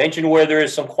arms, mention where there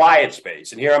is some quiet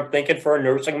space. And here I'm thinking for a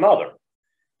nursing mother.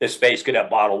 This space could have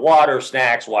bottled water,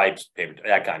 snacks, wipes, paper,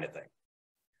 that kind of thing.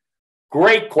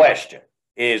 Great question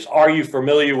is, are you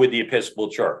familiar with the Episcopal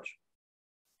Church?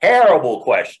 Terrible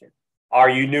question. Are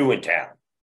you new in town?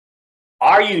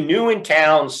 Are you new in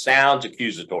town sounds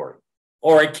accusatory,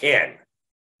 or it can.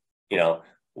 You know,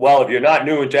 well, if you're not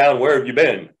new in town, where have you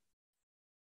been?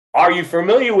 Are you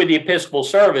familiar with the Episcopal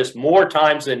service? More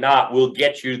times than not, will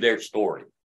get you their story.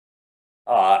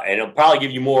 And it'll probably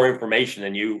give you more information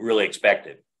than you really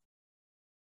expected.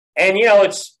 And, you know,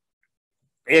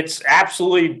 it's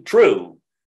absolutely true.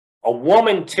 A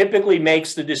woman typically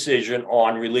makes the decision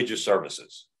on religious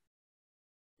services.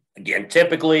 Again,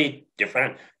 typically,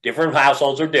 different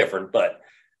households are different, but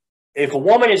If a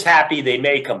woman is happy, they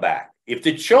may come back. If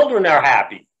the children are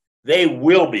happy, they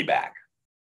will be back.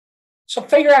 So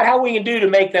figure out how we can do to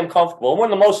make them comfortable.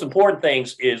 One of the most important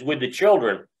things is with the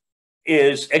children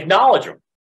is acknowledge them.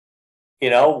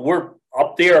 We're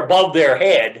up there above their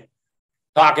head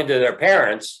talking to their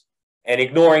parents and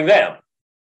ignoring them.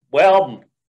 Well,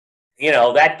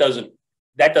 that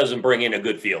doesn't bring in a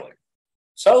good feeling.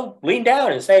 So lean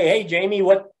down and say, hey, Jamie,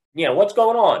 what's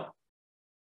going on?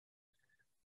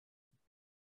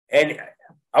 And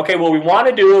okay, what we want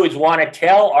to do is want to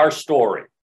tell our story,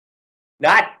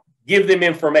 not give them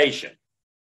information.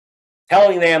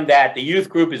 Telling them that the youth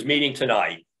group is meeting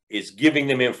tonight is giving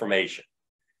them information.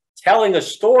 Telling a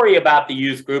story about the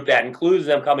youth group that includes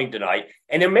them coming tonight,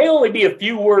 and there may only be a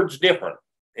few words different.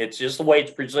 It's just the way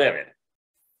it's presented.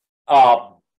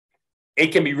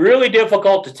 It can be really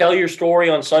difficult to tell your story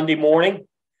on Sunday morning,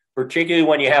 particularly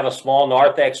when you have a small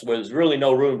narthex where there's really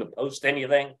no room to post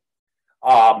anything.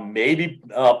 Maybe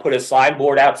put a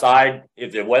signboard outside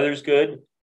if the weather's good.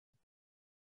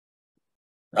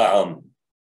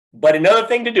 But another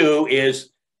thing to do is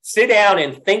sit down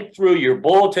and think through your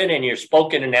bulletin and your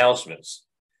spoken announcements.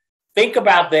 Think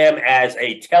about them as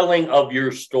a telling of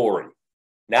your story,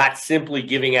 not simply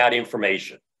giving out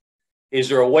information. Is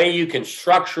there a way you can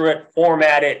structure it,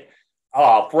 format it,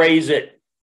 phrase it?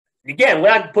 Again, we're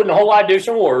not putting a whole lot of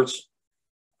different words.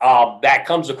 That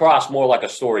comes across more like a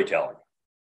storytelling.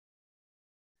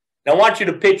 Now, I want you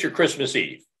to picture Christmas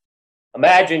Eve.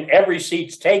 Imagine every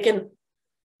seat's taken,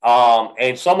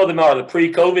 and some of them are the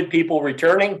pre-COVID people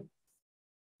returning.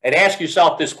 And ask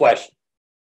yourself this question.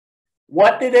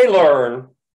 What did they learn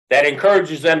that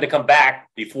encourages them to come back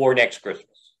before next Christmas?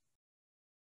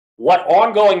 What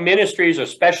ongoing ministries or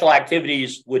special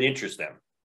activities would interest them?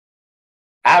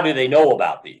 How do they know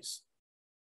about these?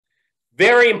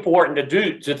 Very important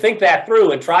to think that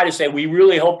through and try to say, we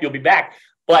really hope you'll be back.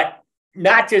 But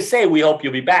not just say, we hope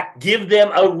you'll be back. Give them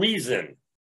a reason.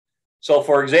 So,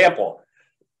 for example,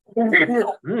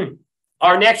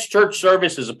 our next church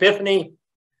service is Epiphany.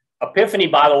 Epiphany,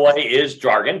 by the way, is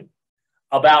jargon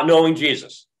about knowing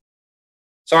Jesus.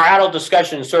 So our adult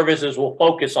discussion services will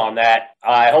focus on that.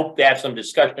 I hope to have some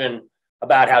discussion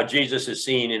about how Jesus is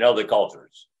seen in other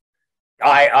cultures.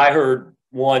 I heard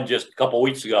one just a couple of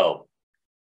weeks ago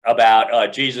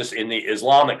about Jesus in the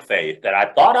Islamic faith that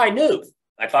I thought I knew.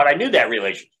 I thought I knew that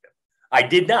relationship. I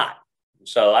did not.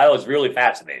 So that was really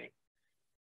fascinating.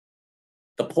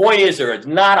 The point is, there is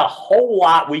not a whole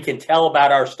lot we can tell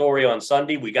about our story on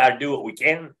Sunday. We got to do what we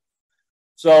can.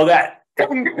 So that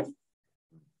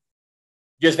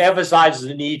just emphasizes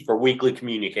the need for weekly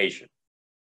communication.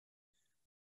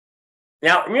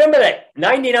 Now, remember that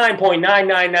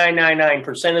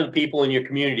 99.99999% of the people in your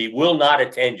community will not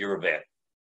attend your event.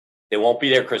 They won't be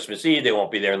there Christmas Eve. They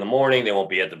won't be there in the morning. They won't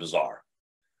be at the bazaar.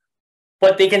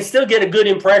 But they can still get a good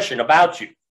impression about you.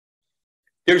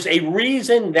 There's a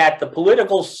reason that the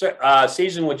political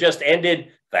season was just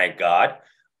ended, thank God.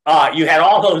 You had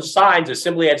all those signs that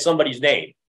simply had somebody's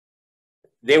name.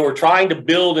 They were trying to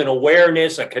build an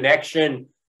awareness, a connection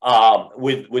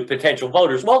with potential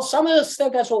voters. Well, some of us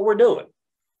think that's what we're doing.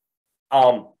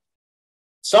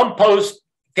 Some posts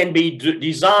can be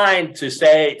designed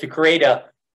to create a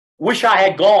wish I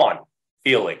had gone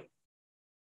feeling.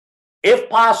 If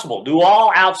possible, do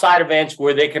all outside events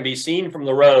where they can be seen from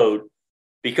the road,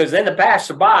 because then the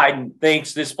passerby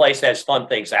thinks this place has fun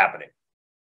things happening.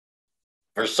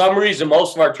 For some reason,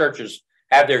 most of our churches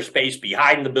have their space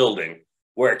behind the building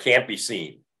where it can't be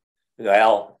seen.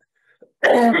 Well,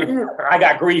 I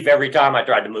got grief every time I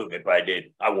tried to move it, but I did.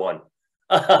 I won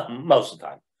most of the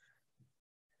time.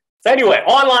 So anyway,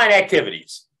 online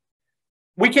activities.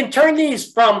 We can turn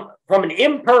these from an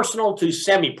impersonal to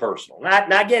semi-personal.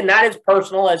 Not as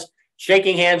personal as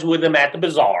shaking hands with them at the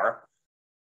bazaar,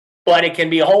 but it can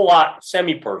be a whole lot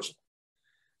semi-personal.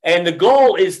 And the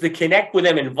goal is to connect with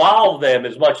them, involve them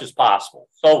as much as possible.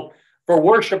 So for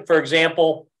worship, for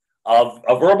example,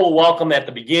 a verbal welcome at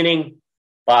the beginning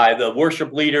by the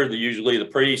worship leader, usually the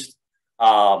priest.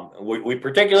 We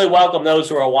particularly welcome those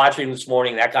who are watching this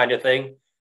morning, that kind of thing.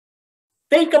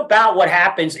 Think about what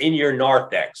happens in your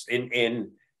narthex,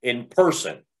 in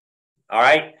person, all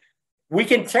right? We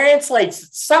can translate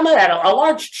some of that, a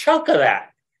large chunk of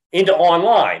that, into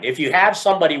online. If you have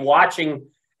somebody watching,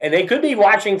 and they could be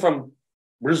watching from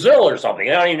Brazil or something,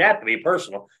 they don't even have to be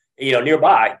personal,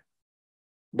 nearby,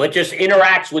 but just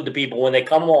interacts with the people when they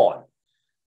come on.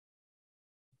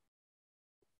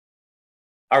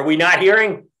 Are we not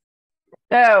hearing?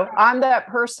 No, I'm that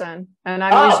person, and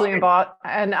I'm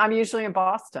usually in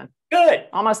Boston. Good.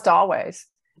 Almost always.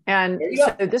 And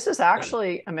so this is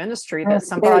actually a ministry that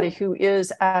somebody who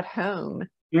is at home,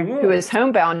 who is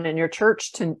homebound in your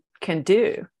church can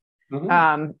do.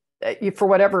 For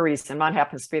whatever reason, mine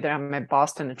happens to be that I'm in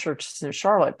Boston and church is in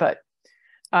Charlotte, but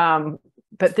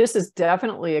this is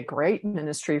definitely a great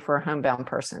ministry for a homebound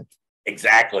person.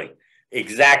 Exactly.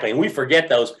 And we forget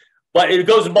those, but it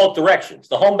goes in both directions.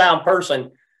 The homebound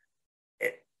person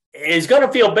is going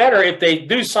to feel better if they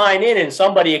do sign in and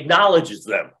somebody acknowledges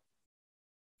them.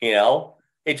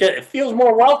 It feels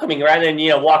more welcoming rather than,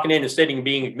 walking in and sitting and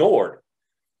being ignored.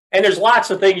 And there's lots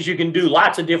of things you can do,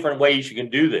 lots of different ways you can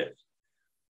do this.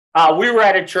 We were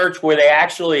at a church where they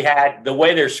actually had the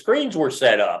way their screens were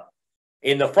set up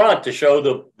in the front to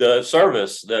show the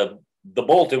service, the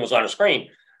bulletin was on a screen.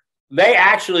 They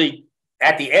actually,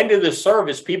 at the end of the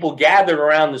service, people gathered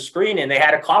around the screen and they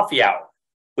had a coffee hour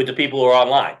with the people who are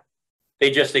online. They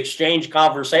just exchanged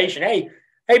conversation. Hey,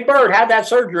 Bert, how'd that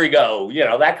surgery go?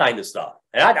 That kind of stuff.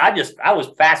 And I was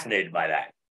fascinated by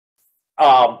that.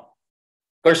 Of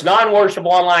course, non-worship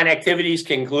online activities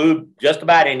can include just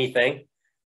about anything.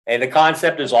 And the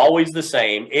concept is always the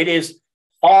same. It is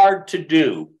hard to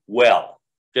do well.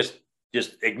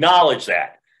 Just acknowledge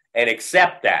that and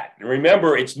accept that. And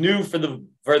remember, it's new for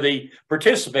the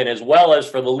participant as well as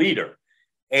for the leader.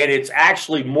 And it's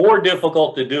actually more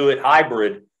difficult to do it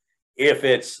hybrid if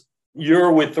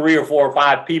you're with 3 or 4 or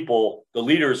 5 people, the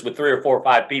leader's with 3 or 4 or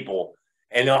 5 people,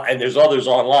 and there's others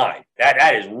online.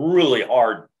 That is really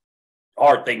hard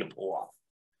thing to pull off.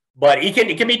 But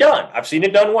it can be done. I've seen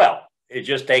it done well. It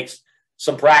just takes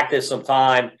some practice, some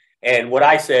time. And what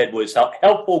I said was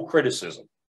helpful criticism.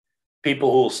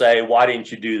 People who will say, why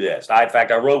didn't you do this? In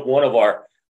fact, I wrote one of our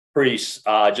priests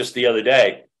just the other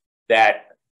day that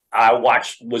I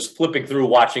was flipping through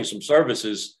watching some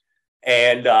services,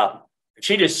 and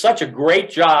she did such a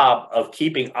great job of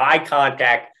keeping eye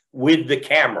contact with the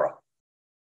camera.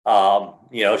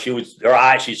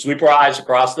 She'd sweep her eyes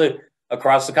across the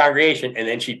congregation, and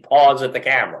then she'd pause at the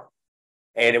camera.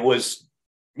 And it was,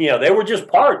 they were just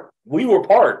we were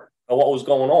part of what was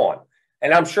going on.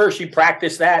 And I'm sure she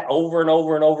practiced that over and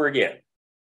over and over again.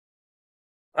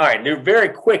 All right, now very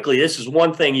quickly, this is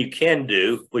one thing you can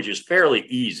do, which is fairly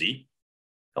easy.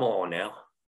 Come on now.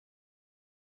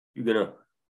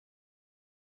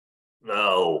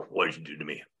 No, what did you do to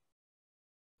me?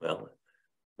 Well,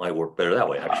 might work better that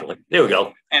way, actually. There we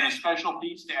go. And a special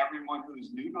thanks to everyone who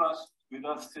is new to us with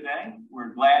us today.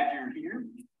 We're glad you're here.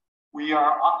 We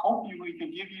are hoping we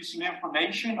can give you some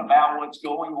information about what's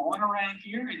going on around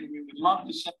here, and we would love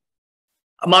to say.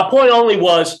 My point only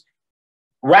was,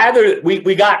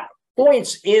 we got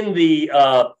points in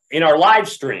our live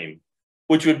stream,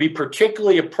 which would be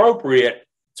particularly appropriate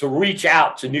to reach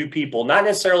out to new people, not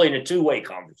necessarily in a two-way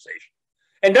conversation.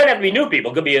 And doesn't have to be new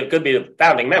people; could be a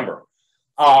founding member,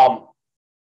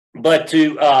 but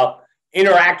to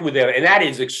interact with them, and that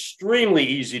is extremely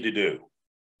easy to do.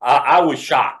 I was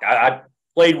shocked. I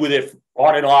played with it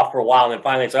on and off for a while, and then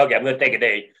finally said, okay, I'm going to take a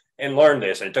day and learn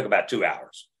this. And it took about 2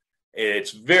 hours. It's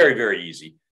very, very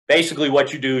easy. Basically,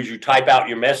 what you do is you type out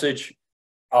your message,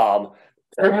 and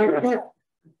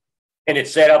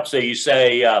it's set up so you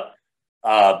say,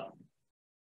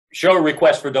 show a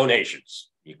request for donations.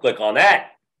 You click on that.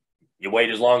 You wait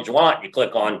as long as you want. You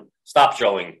click on stop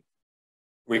showing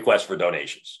request for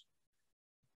donations.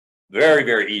 Very,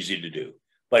 very easy to do.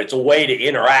 But it's a way to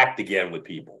interact again with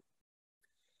people.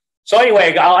 So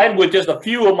anyway, I'll end with just a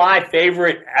few of my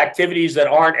favorite activities that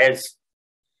aren't as,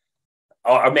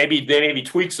 or maybe they may be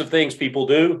tweaks of things people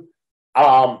do.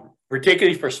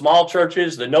 Particularly for small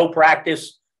churches, the no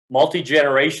practice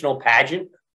multi-generational pageant.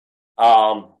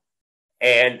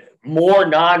 And more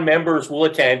non-members will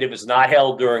attend if it's not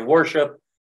held during worship.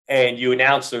 And you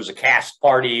announce there's a cast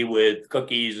party with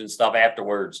cookies and stuff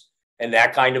afterwards and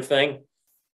that kind of thing.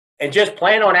 And just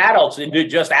plan on adults and do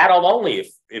just adult only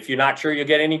if you're not sure you'll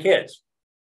get any kids.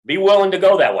 Be willing to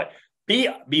go that way.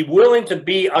 Be willing to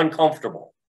be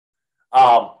uncomfortable.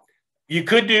 You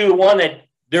could do one that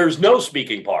there's no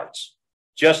speaking parts,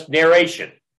 just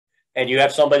narration. And you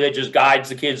have somebody that just guides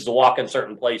the kids to walk in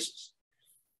certain places.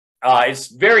 It's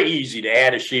very easy to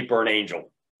add a sheep or an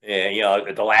angel,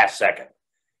 at the last second.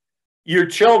 Your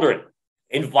children,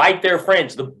 invite their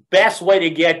friends. The best way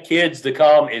to get kids to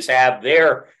come is have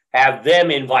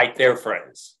them invite their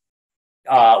friends.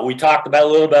 We talked a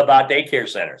little bit about daycare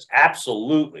centers.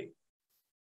 Absolutely.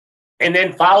 And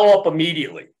then follow up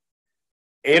immediately.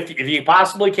 If you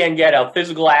possibly can get a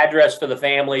physical address for the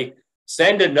family,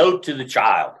 send a note to the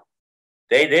child.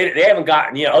 They haven't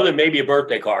gotten, other than maybe a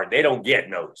birthday card, they don't get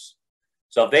notes.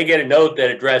 So if they get a note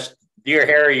that addressed, Dear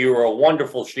Harry, you were a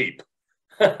wonderful sheep,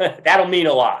 that'll mean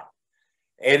a lot.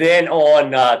 And then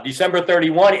on December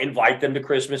 31, invite them to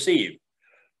Christmas Eve.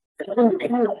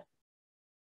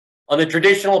 On the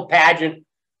traditional pageant,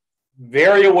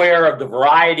 very aware of the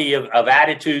variety of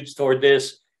attitudes toward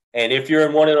this. And if you're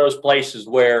in one of those places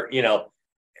where, you know,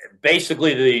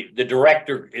 basically the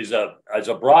director is a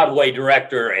Broadway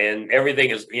director and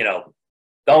everything is, you know,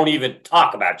 don't even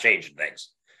talk about changing things.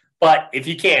 But if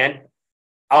you can,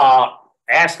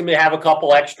 ask them to have a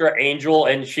couple extra angel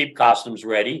and sheep costumes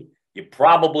ready. You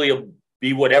probably will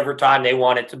be whatever time they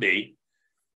want it to be.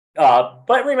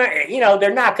 But remember, you know,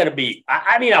 they're not going to be,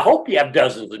 I mean, I hope you have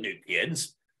dozens of new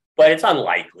kids, but it's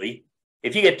unlikely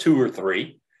if you get 2 or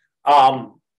 3.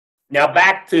 Now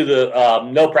back to the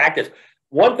no practice.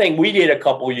 One thing we did a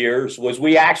couple years was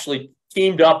we actually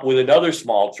teamed up with another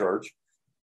small church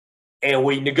and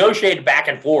we negotiated back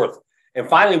and forth. And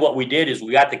finally, what we did is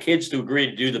we got the kids to agree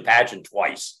to do the pageant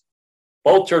twice.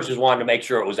 Both churches wanted to make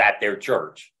sure it was at their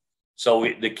church. So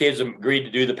the kids agreed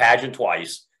to do the pageant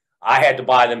twice. I had to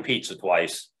buy them pizza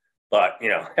twice. But, you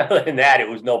know, other than that, it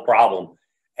was no problem.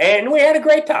 And we had a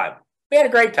great time. We had a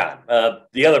great time.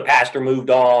 The other pastor moved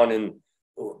on and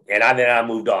then I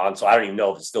moved on. So I don't even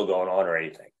know if it's still going on or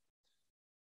anything.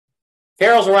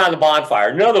 Carols around the bonfire,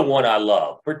 another one I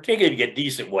love, particularly to get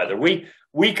decent weather.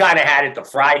 We kind of had it the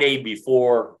Friday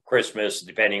before Christmas,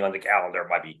 depending on the calendar. It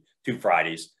might be 2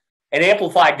 Fridays. An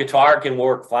amplified guitar can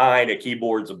work fine. A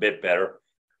keyboard's a bit better.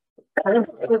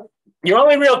 Your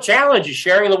only real challenge is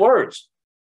sharing the words.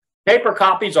 Paper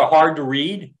copies are hard to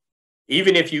read,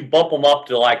 even if you bump them up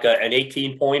to like an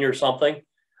 18-point or something.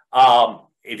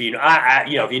 If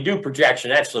you do projection,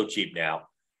 that's so cheap now.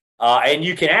 And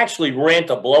you can actually rent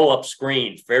a blow-up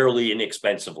screen fairly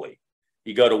inexpensively.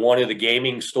 You go to one of the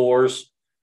gaming stores,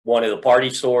 one of the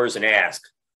party stores, and ask.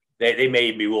 They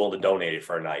may be willing to donate it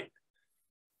for a night.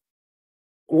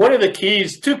 One of the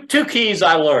keys, two keys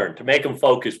I learned to make them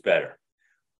focus better.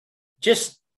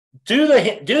 Just do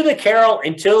the carol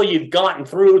until you've gotten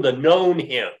through the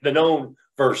known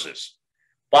verses.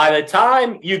 By the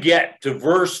time you get to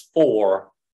verse 4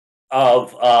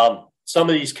 of some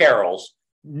of these carols,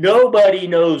 nobody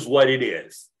knows what it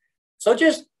is. So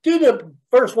just do the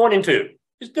verse 1 and 2.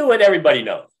 Just do what everybody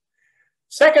knows.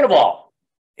 Second of all,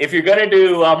 if you're going to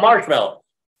do marshmallows,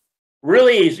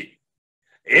 really easy,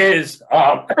 is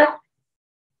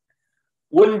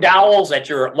wooden dowels at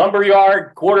your lumber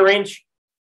yard, 1/4 inch,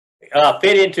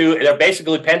 fit into, they're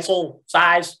basically pencil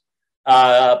size.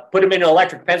 Put them in an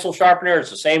electric pencil sharpener.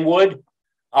 It's the same wood.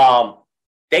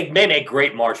 They make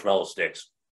great marshmallow sticks.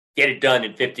 Get it done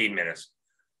in 15 minutes.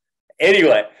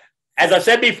 Anyway, as I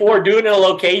said before, do it in a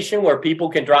location where people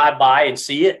can drive by and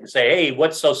see it and say, hey,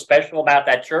 what's so special about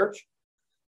that church?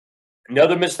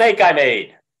 Another mistake I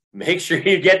made. Make sure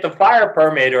you get the fire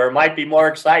permit or it might be more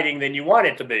exciting than you want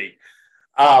it to be.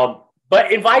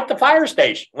 But invite the fire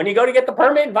station. When you go to get the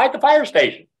permit, invite the fire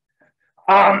station.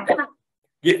 Darn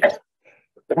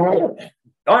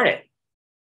it.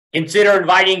 Consider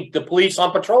inviting the police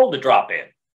on patrol to drop in.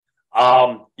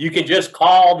 You can just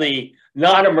call the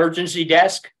non-emergency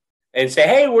desk and say,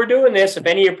 hey, we're doing this. If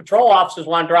any of your patrol officers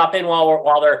want to drop in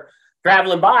while they're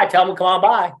traveling by, tell them to come on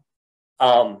by.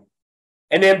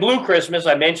 And then Blue Christmas,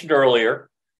 I mentioned earlier.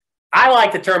 I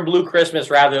like the term Blue Christmas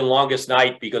rather than Longest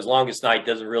Night because Longest Night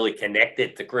doesn't really connect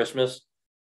it to Christmas.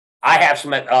 I have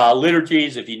some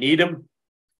liturgies if you need them.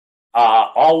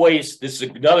 Always, this is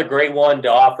another great one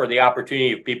to offer the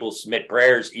opportunity of people to submit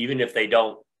prayers, even if they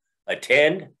don't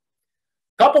attend. A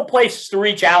couple places to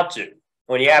reach out to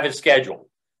when you have it scheduled.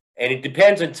 And it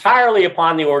depends entirely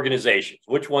upon the organizations,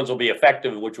 which ones will be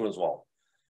effective and which ones won't.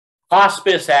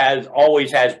 Hospice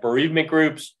always has bereavement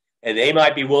groups, and they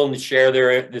might be willing to share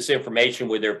this information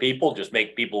with their people, just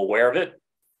make people aware of it.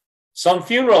 Some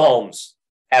funeral homes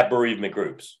have bereavement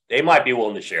groups. They might be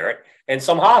willing to share it. And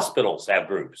some hospitals have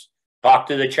groups. Talk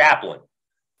to the chaplain.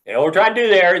 And what we're trying to do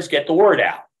there is get the word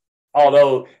out.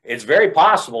 Although it's very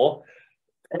possible,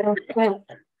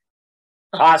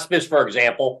 hospice, for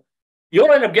example,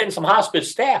 you'll end up getting some hospice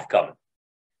staff coming.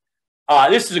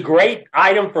 This is a great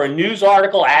item for a news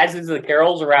article, as is the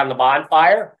carols around the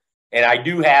bonfire. And I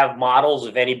do have models.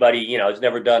 If anybody, has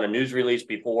never done a news release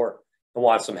before and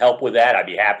wants some help with that, I'd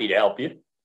be happy to help you.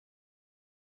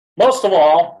 Most of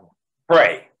all,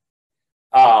 pray.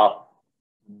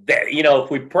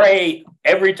 If we pray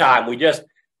every time, we just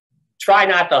try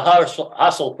not to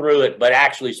hustle through it, but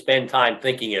actually spend time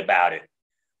thinking about it.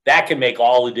 That can make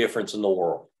all the difference in the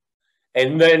world.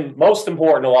 And then most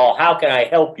important of all, how can I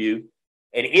help you?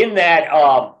 And in that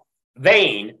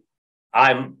vein,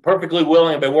 I'm perfectly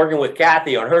willing. I've been working with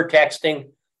Kathy on her texting.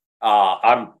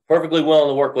 I'm perfectly willing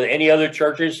to work with any other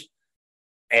churches.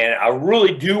 And I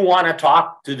really do want to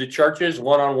talk to the churches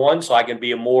one-on-one so I can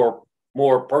be a more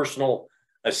personal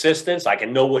assistance. I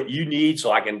can know what you need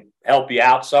so I can help you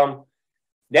out some.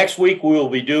 Next week, we will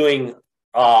be doing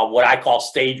what I call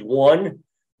stage 1,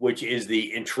 which is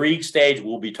the intrigue stage.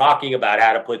 We'll be talking about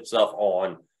how to put stuff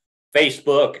on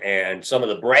Facebook and some of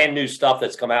the brand new stuff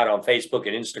that's come out on Facebook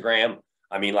and Instagram.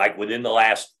 I mean, like within the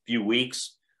last few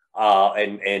weeks.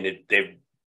 I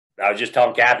was just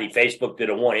telling Kathy, Facebook did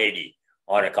a 180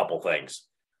 on a couple things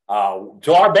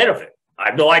to our benefit. I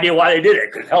have no idea why they did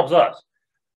it because it helps us.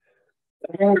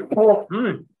 I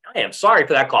am sorry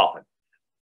for that coughing.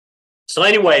 So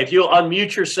anyway, if you'll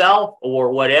unmute yourself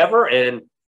or whatever, and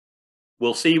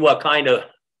we'll see what kind of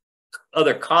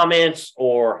other comments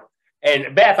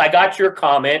and Beth, I got your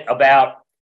comment about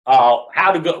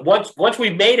how to go once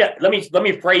we've made it. Let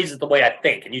me phrase it the way I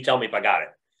think, and you tell me if I got it.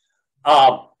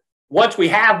 Once we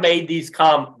have made these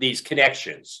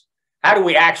connections, how do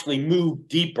we actually move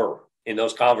deeper in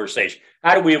those conversations?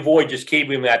 How do we avoid just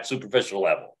keeping them at superficial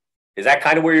level? Is that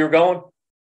kind of where you're going?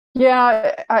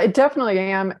 Yeah, I definitely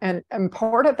am. And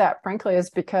part of that, frankly, is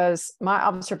because my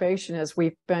observation is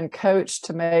we've been coached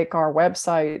to make our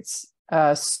websites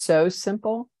so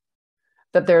simple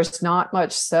that there's not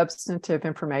much substantive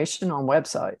information on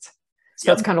websites.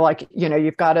 So it's kind of like,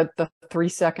 you've got the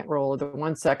 3-second rule or the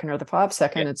 1 second or the 5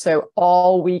 second. And so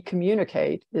all we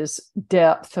communicate is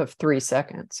depth of 3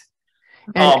 seconds.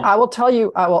 And I will tell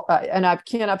you,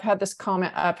 I've had this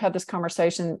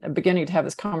conversation, beginning to have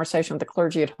this conversation with the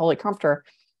clergy at Holy Comforter,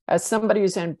 as somebody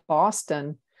who's in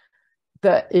Boston,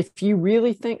 that if you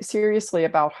really think seriously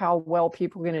about how well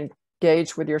people can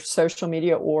engage with your social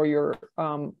media or your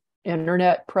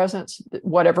internet presence,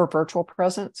 whatever virtual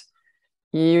presence,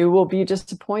 you will be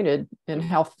disappointed in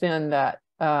how thin that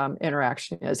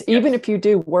interaction is. Even if you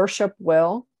do worship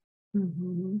well,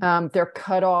 they're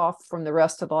cut off from the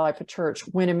rest of the life of church,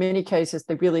 when in many cases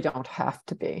they really don't have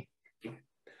to be.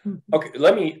 Okay,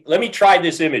 let me try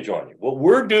this image on you. What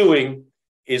we're doing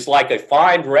is like a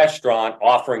fine restaurant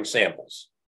offering samples,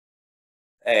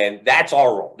 and that's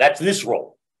our role. That's this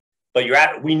role. But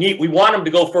we want them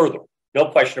to go further, no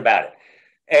question about it.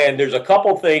 And there's a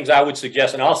couple things I would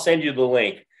suggest, and I'll send you the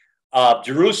link.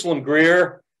 Jerusalem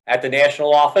Greer at the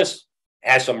national office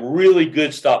has some really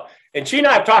good stuff. And she and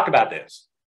I have talked about this,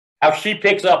 how she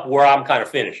picks up where I'm kind of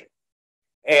finishing.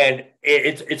 And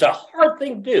it's a hard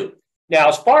thing to do. Now,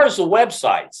 as far as the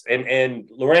websites, and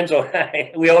Lorenzo,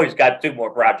 we always got 2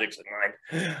 more projects in mind.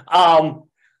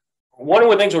 One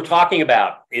of the things we're talking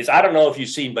about is, I don't know if you've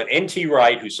seen, but N.T.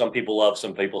 Wright, who some people love,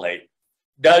 some people hate,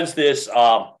 does this,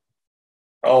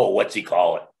 what's he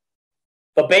call it?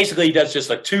 But basically he does just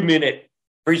a 2-minute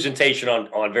presentation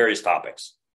on various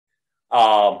topics.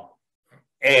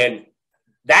 And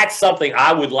that's something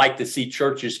I would like to see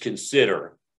churches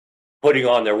consider putting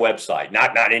on their website.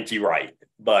 Not N.T. Wright,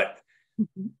 but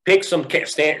pick some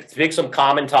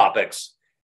common topics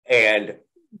and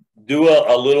do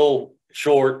a little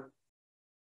short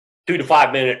 2 to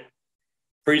 5 minute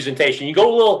presentation.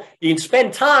 You can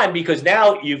spend time, because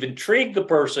now you've intrigued the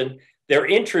person, they're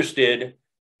interested,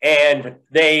 and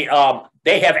they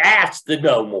have asked to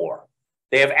know more.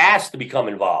 They have asked to become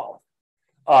involved.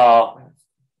 And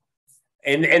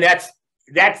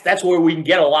that's where we can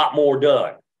get a lot more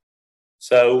done.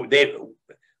 So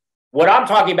what I'm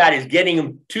talking about is getting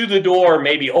them to the door,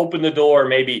 maybe open the door,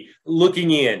 maybe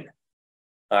looking in.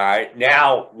 All right.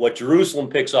 Now, what Jerusalem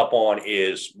picks up on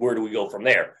is, where do we go from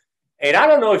there? And I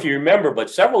don't know if you remember, but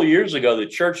several years ago, the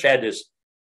church had this,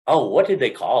 what did they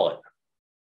call it?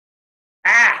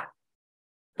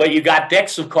 But you got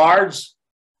decks of cards,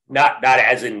 not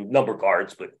as in number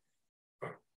cards, but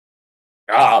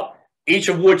each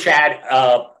of which had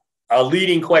a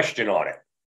leading question on it.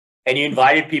 And you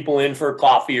invited people in for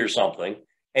coffee or something.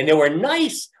 And they were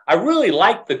nice. I really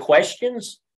liked the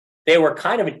questions. They were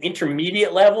kind of an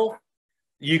intermediate level.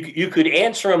 You could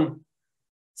answer them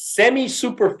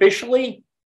semi-superficially.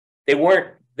 They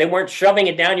weren't shoving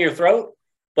it down your throat,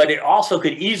 but it also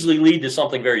could easily lead to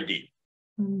something very deep.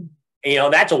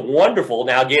 That's a wonderful.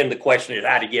 Now, again, the question is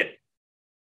how to get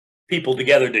people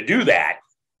together to do that.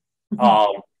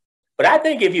 But I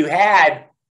think if you had,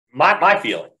 my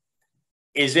feeling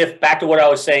is, if back to what I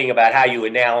was saying about how you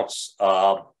announce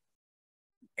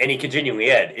any continuing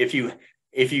ed,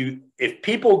 if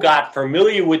people got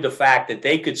familiar with the fact that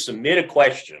they could submit a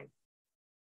question,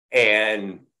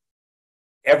 and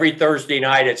every Thursday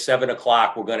night at 7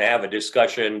 o'clock, we're going to have a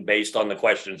discussion based on the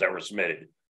questions that were submitted.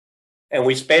 And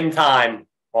we spend time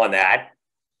on that.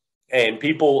 And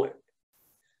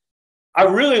I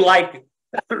really like,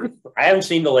 I haven't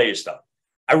seen the latest stuff.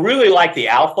 I really like the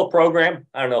Alpha program.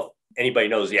 I don't know if Anybody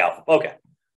knows the alphabet. Okay.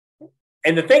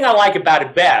 And the thing I like about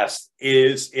it best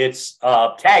is its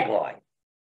tagline.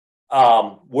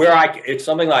 It's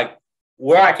something like,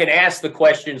 where I can ask the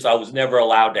questions I was never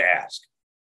allowed to ask.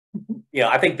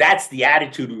 I think that's the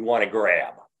attitude we want to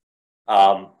grab.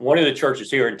 One of the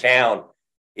churches here in town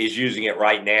is using it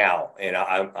right now, and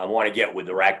I want to get with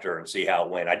the rector and see how it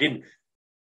went. I didn't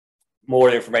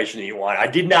more information than you want. I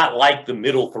did not like the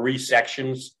middle 3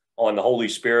 sections on the Holy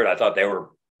Spirit. I thought they were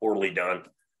poorly done.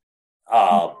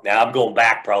 Now I'm going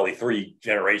back probably 3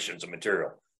 generations of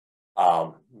material.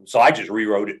 So I just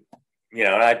rewrote it.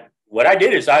 And what I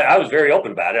did is I was very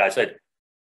open about it. I said,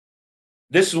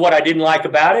 this is what I didn't like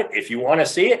about it. If you want to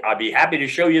see it, I'd be happy to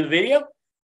show you the video,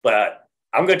 but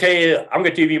I'm going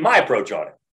to give you my approach on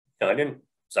it. I didn't.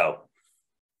 So.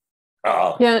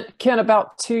 Ken,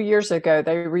 about 2 years ago,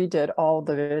 they redid all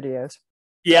the videos.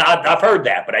 Yeah, I've heard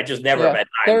that, but I just never had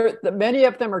time. Many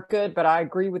of them are good, but I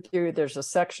agree with you. There's a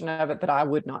section of it that I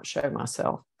would not show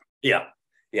myself. Yeah.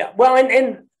 Well,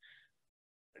 and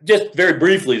just very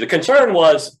briefly, the concern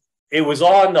was it was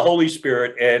on the Holy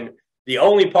Spirit, and the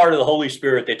only part of the Holy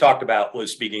Spirit they talked about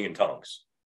was speaking in tongues.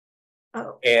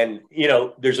 Oh. And,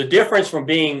 there's a difference from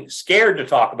being scared to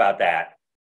talk about that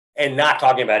and not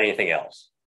talking about anything else.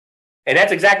 And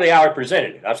that's exactly how I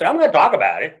presented it. I said, I'm going to talk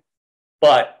about it,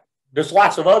 but there's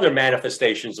lots of other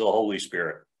manifestations of the Holy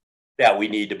Spirit that we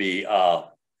need to be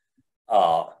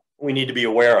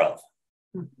aware of.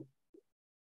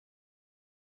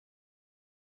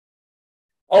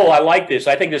 Oh, I like this.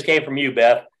 I think this came from you,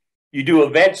 Beth. You do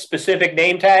event-specific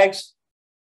name tags,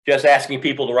 just asking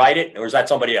people to write it, or is that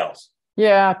somebody else?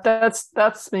 Yeah,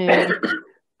 that's me.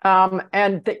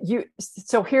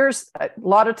 So here's a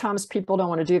lot of times people don't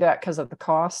want to do that because of the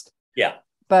cost. Yeah.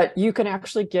 But you can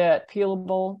actually get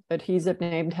peelable adhesive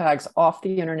name tags off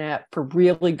the internet for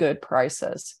really good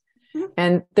prices. Mm-hmm.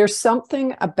 And there's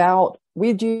something about,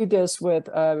 we do this with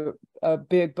a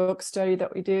big book study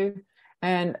that we do.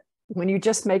 And when you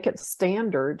just make it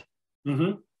standard,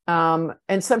 mm-hmm.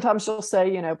 And sometimes you'll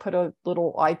say, put a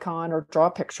little icon or draw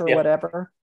a picture or whatever,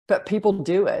 but people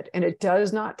do it and it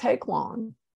does not take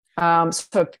long.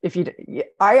 So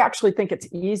I actually think it's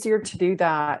easier to do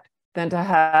that than to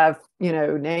have,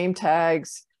 name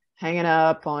tags hanging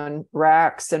up on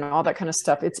racks and all that kind of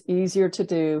stuff. It's easier to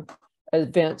do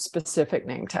event-specific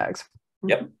name tags.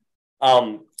 Yep.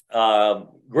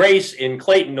 Grace in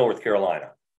Clayton, North Carolina.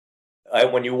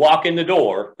 When you walk in the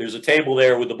door, there's a table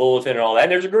there with the bulletin and all that.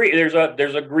 And there's a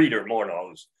greeter, more than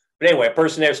those. But anyway, a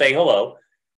person there saying hello,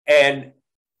 and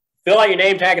fill out your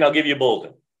name tag, and I'll give you a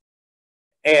bulletin.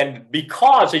 And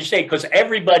because, as you say, because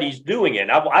everybody's doing it,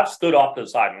 I've stood off to the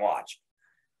side and watched.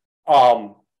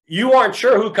 You aren't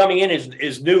sure who coming in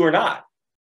is new or not,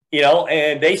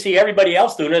 and they see everybody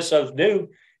else doing it, so it's new.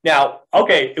 Now,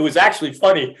 okay, it was actually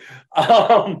funny.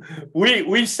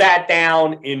 We sat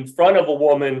down in front of a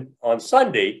woman on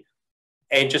Sunday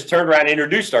and just turned around and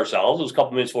introduced ourselves. It was a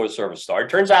couple minutes before the service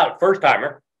started. Turns out, first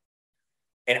timer.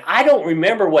 And I don't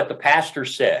remember what the pastor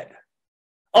said.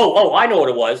 Oh, I know what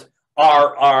it was.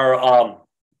 Our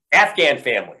Afghan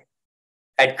family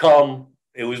had come.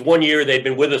 It was 1 year. They'd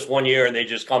been with us 1 year, and they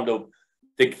just come to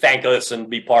thank us and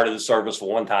be part of the service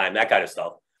for one time, that kind of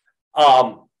stuff.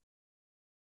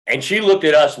 And she looked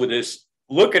at us with this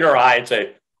look in her eye and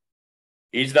said,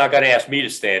 he's not going to ask me to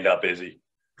stand up, is he?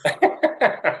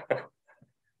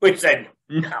 We said,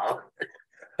 no.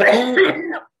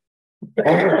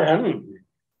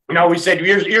 No, we said,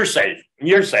 you're safe.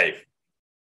 You're safe.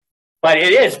 But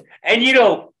it is. And,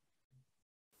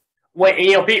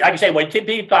 when, like I say, when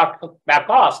people talk about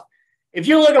cost, if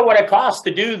you look at what it costs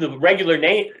to do the regular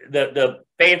name, the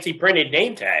fancy printed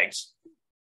name tags,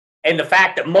 and the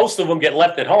fact that most of them get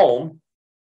left at home,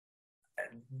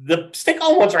 the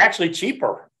stick-on ones are actually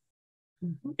cheaper.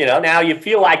 Mm-hmm. Now you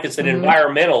feel like it's an mm-hmm.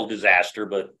 environmental disaster,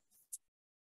 but,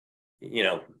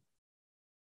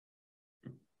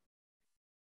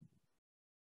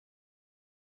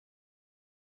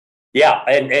 Yeah,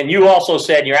 and you also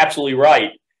said, and you're absolutely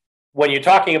right, when you're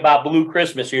talking about Blue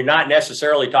Christmas, you're not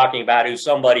necessarily talking about who's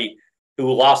somebody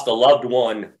who lost a loved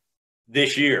one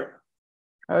this year.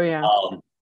 Oh, yeah.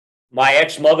 My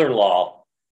ex-mother-in-law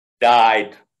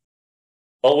died,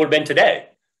 well, it would have been today.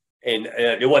 And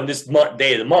it wasn't this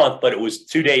day of the month, but it was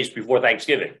 2 days before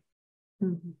Thanksgiving.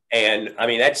 Mm-hmm. And,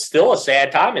 that's still a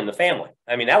sad time in the family.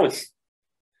 That was,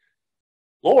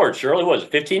 Lord, Shirley, was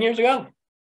it 15 years ago?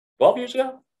 12 years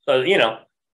ago? So,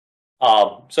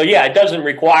 it doesn't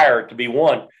require it to be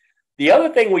one. The other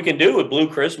thing we can do with Blue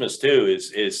Christmas, too,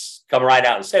 is come right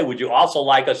out and say, would you also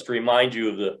like us to remind you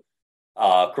of the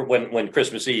when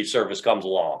Christmas Eve service comes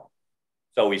along?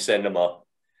 So we send them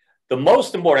the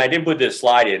most important, I didn't put this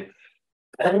slide in,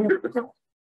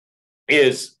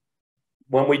 is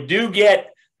when we do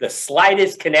get the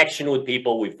slightest connection with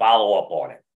people, we follow up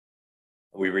on it.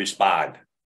 We respond.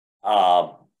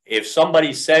 If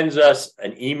somebody sends us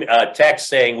an email, a text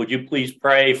saying, "Would you please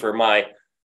pray for my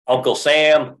Uncle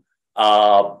Sam?"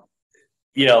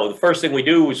 You know, the first thing we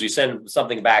do is we send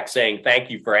something back saying, "Thank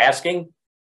you for asking."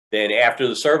 Then after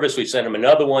the service, we send them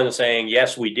another one saying,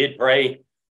 "Yes, we did pray."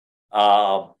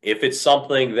 If it's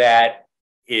something that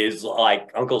is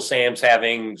like Uncle Sam's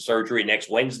having surgery next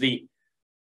Wednesday,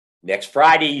 next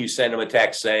Friday, you send him a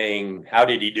text saying, "How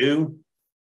did he do?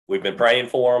 We've been praying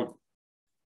for him."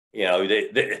 You know,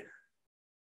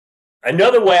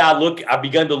 another way I've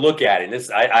begun to look at it, and this,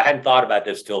 I hadn't thought about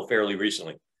this till fairly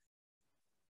recently.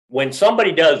 When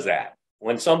somebody does that,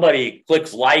 when somebody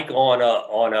clicks like on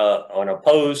a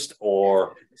post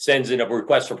or sends in a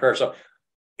request for prayer, so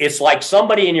it's like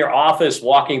somebody in your office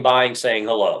walking by and saying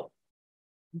hello.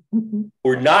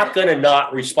 We're not going to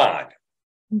not respond.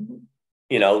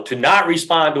 You know, to not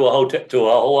respond to a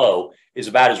hello is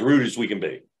about as rude as we can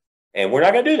be, and we're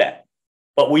not going to do that.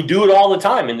 But we do it all the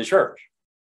time in the church.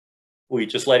 We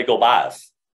just let it go by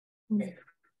us.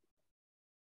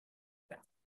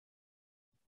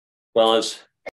 Well, as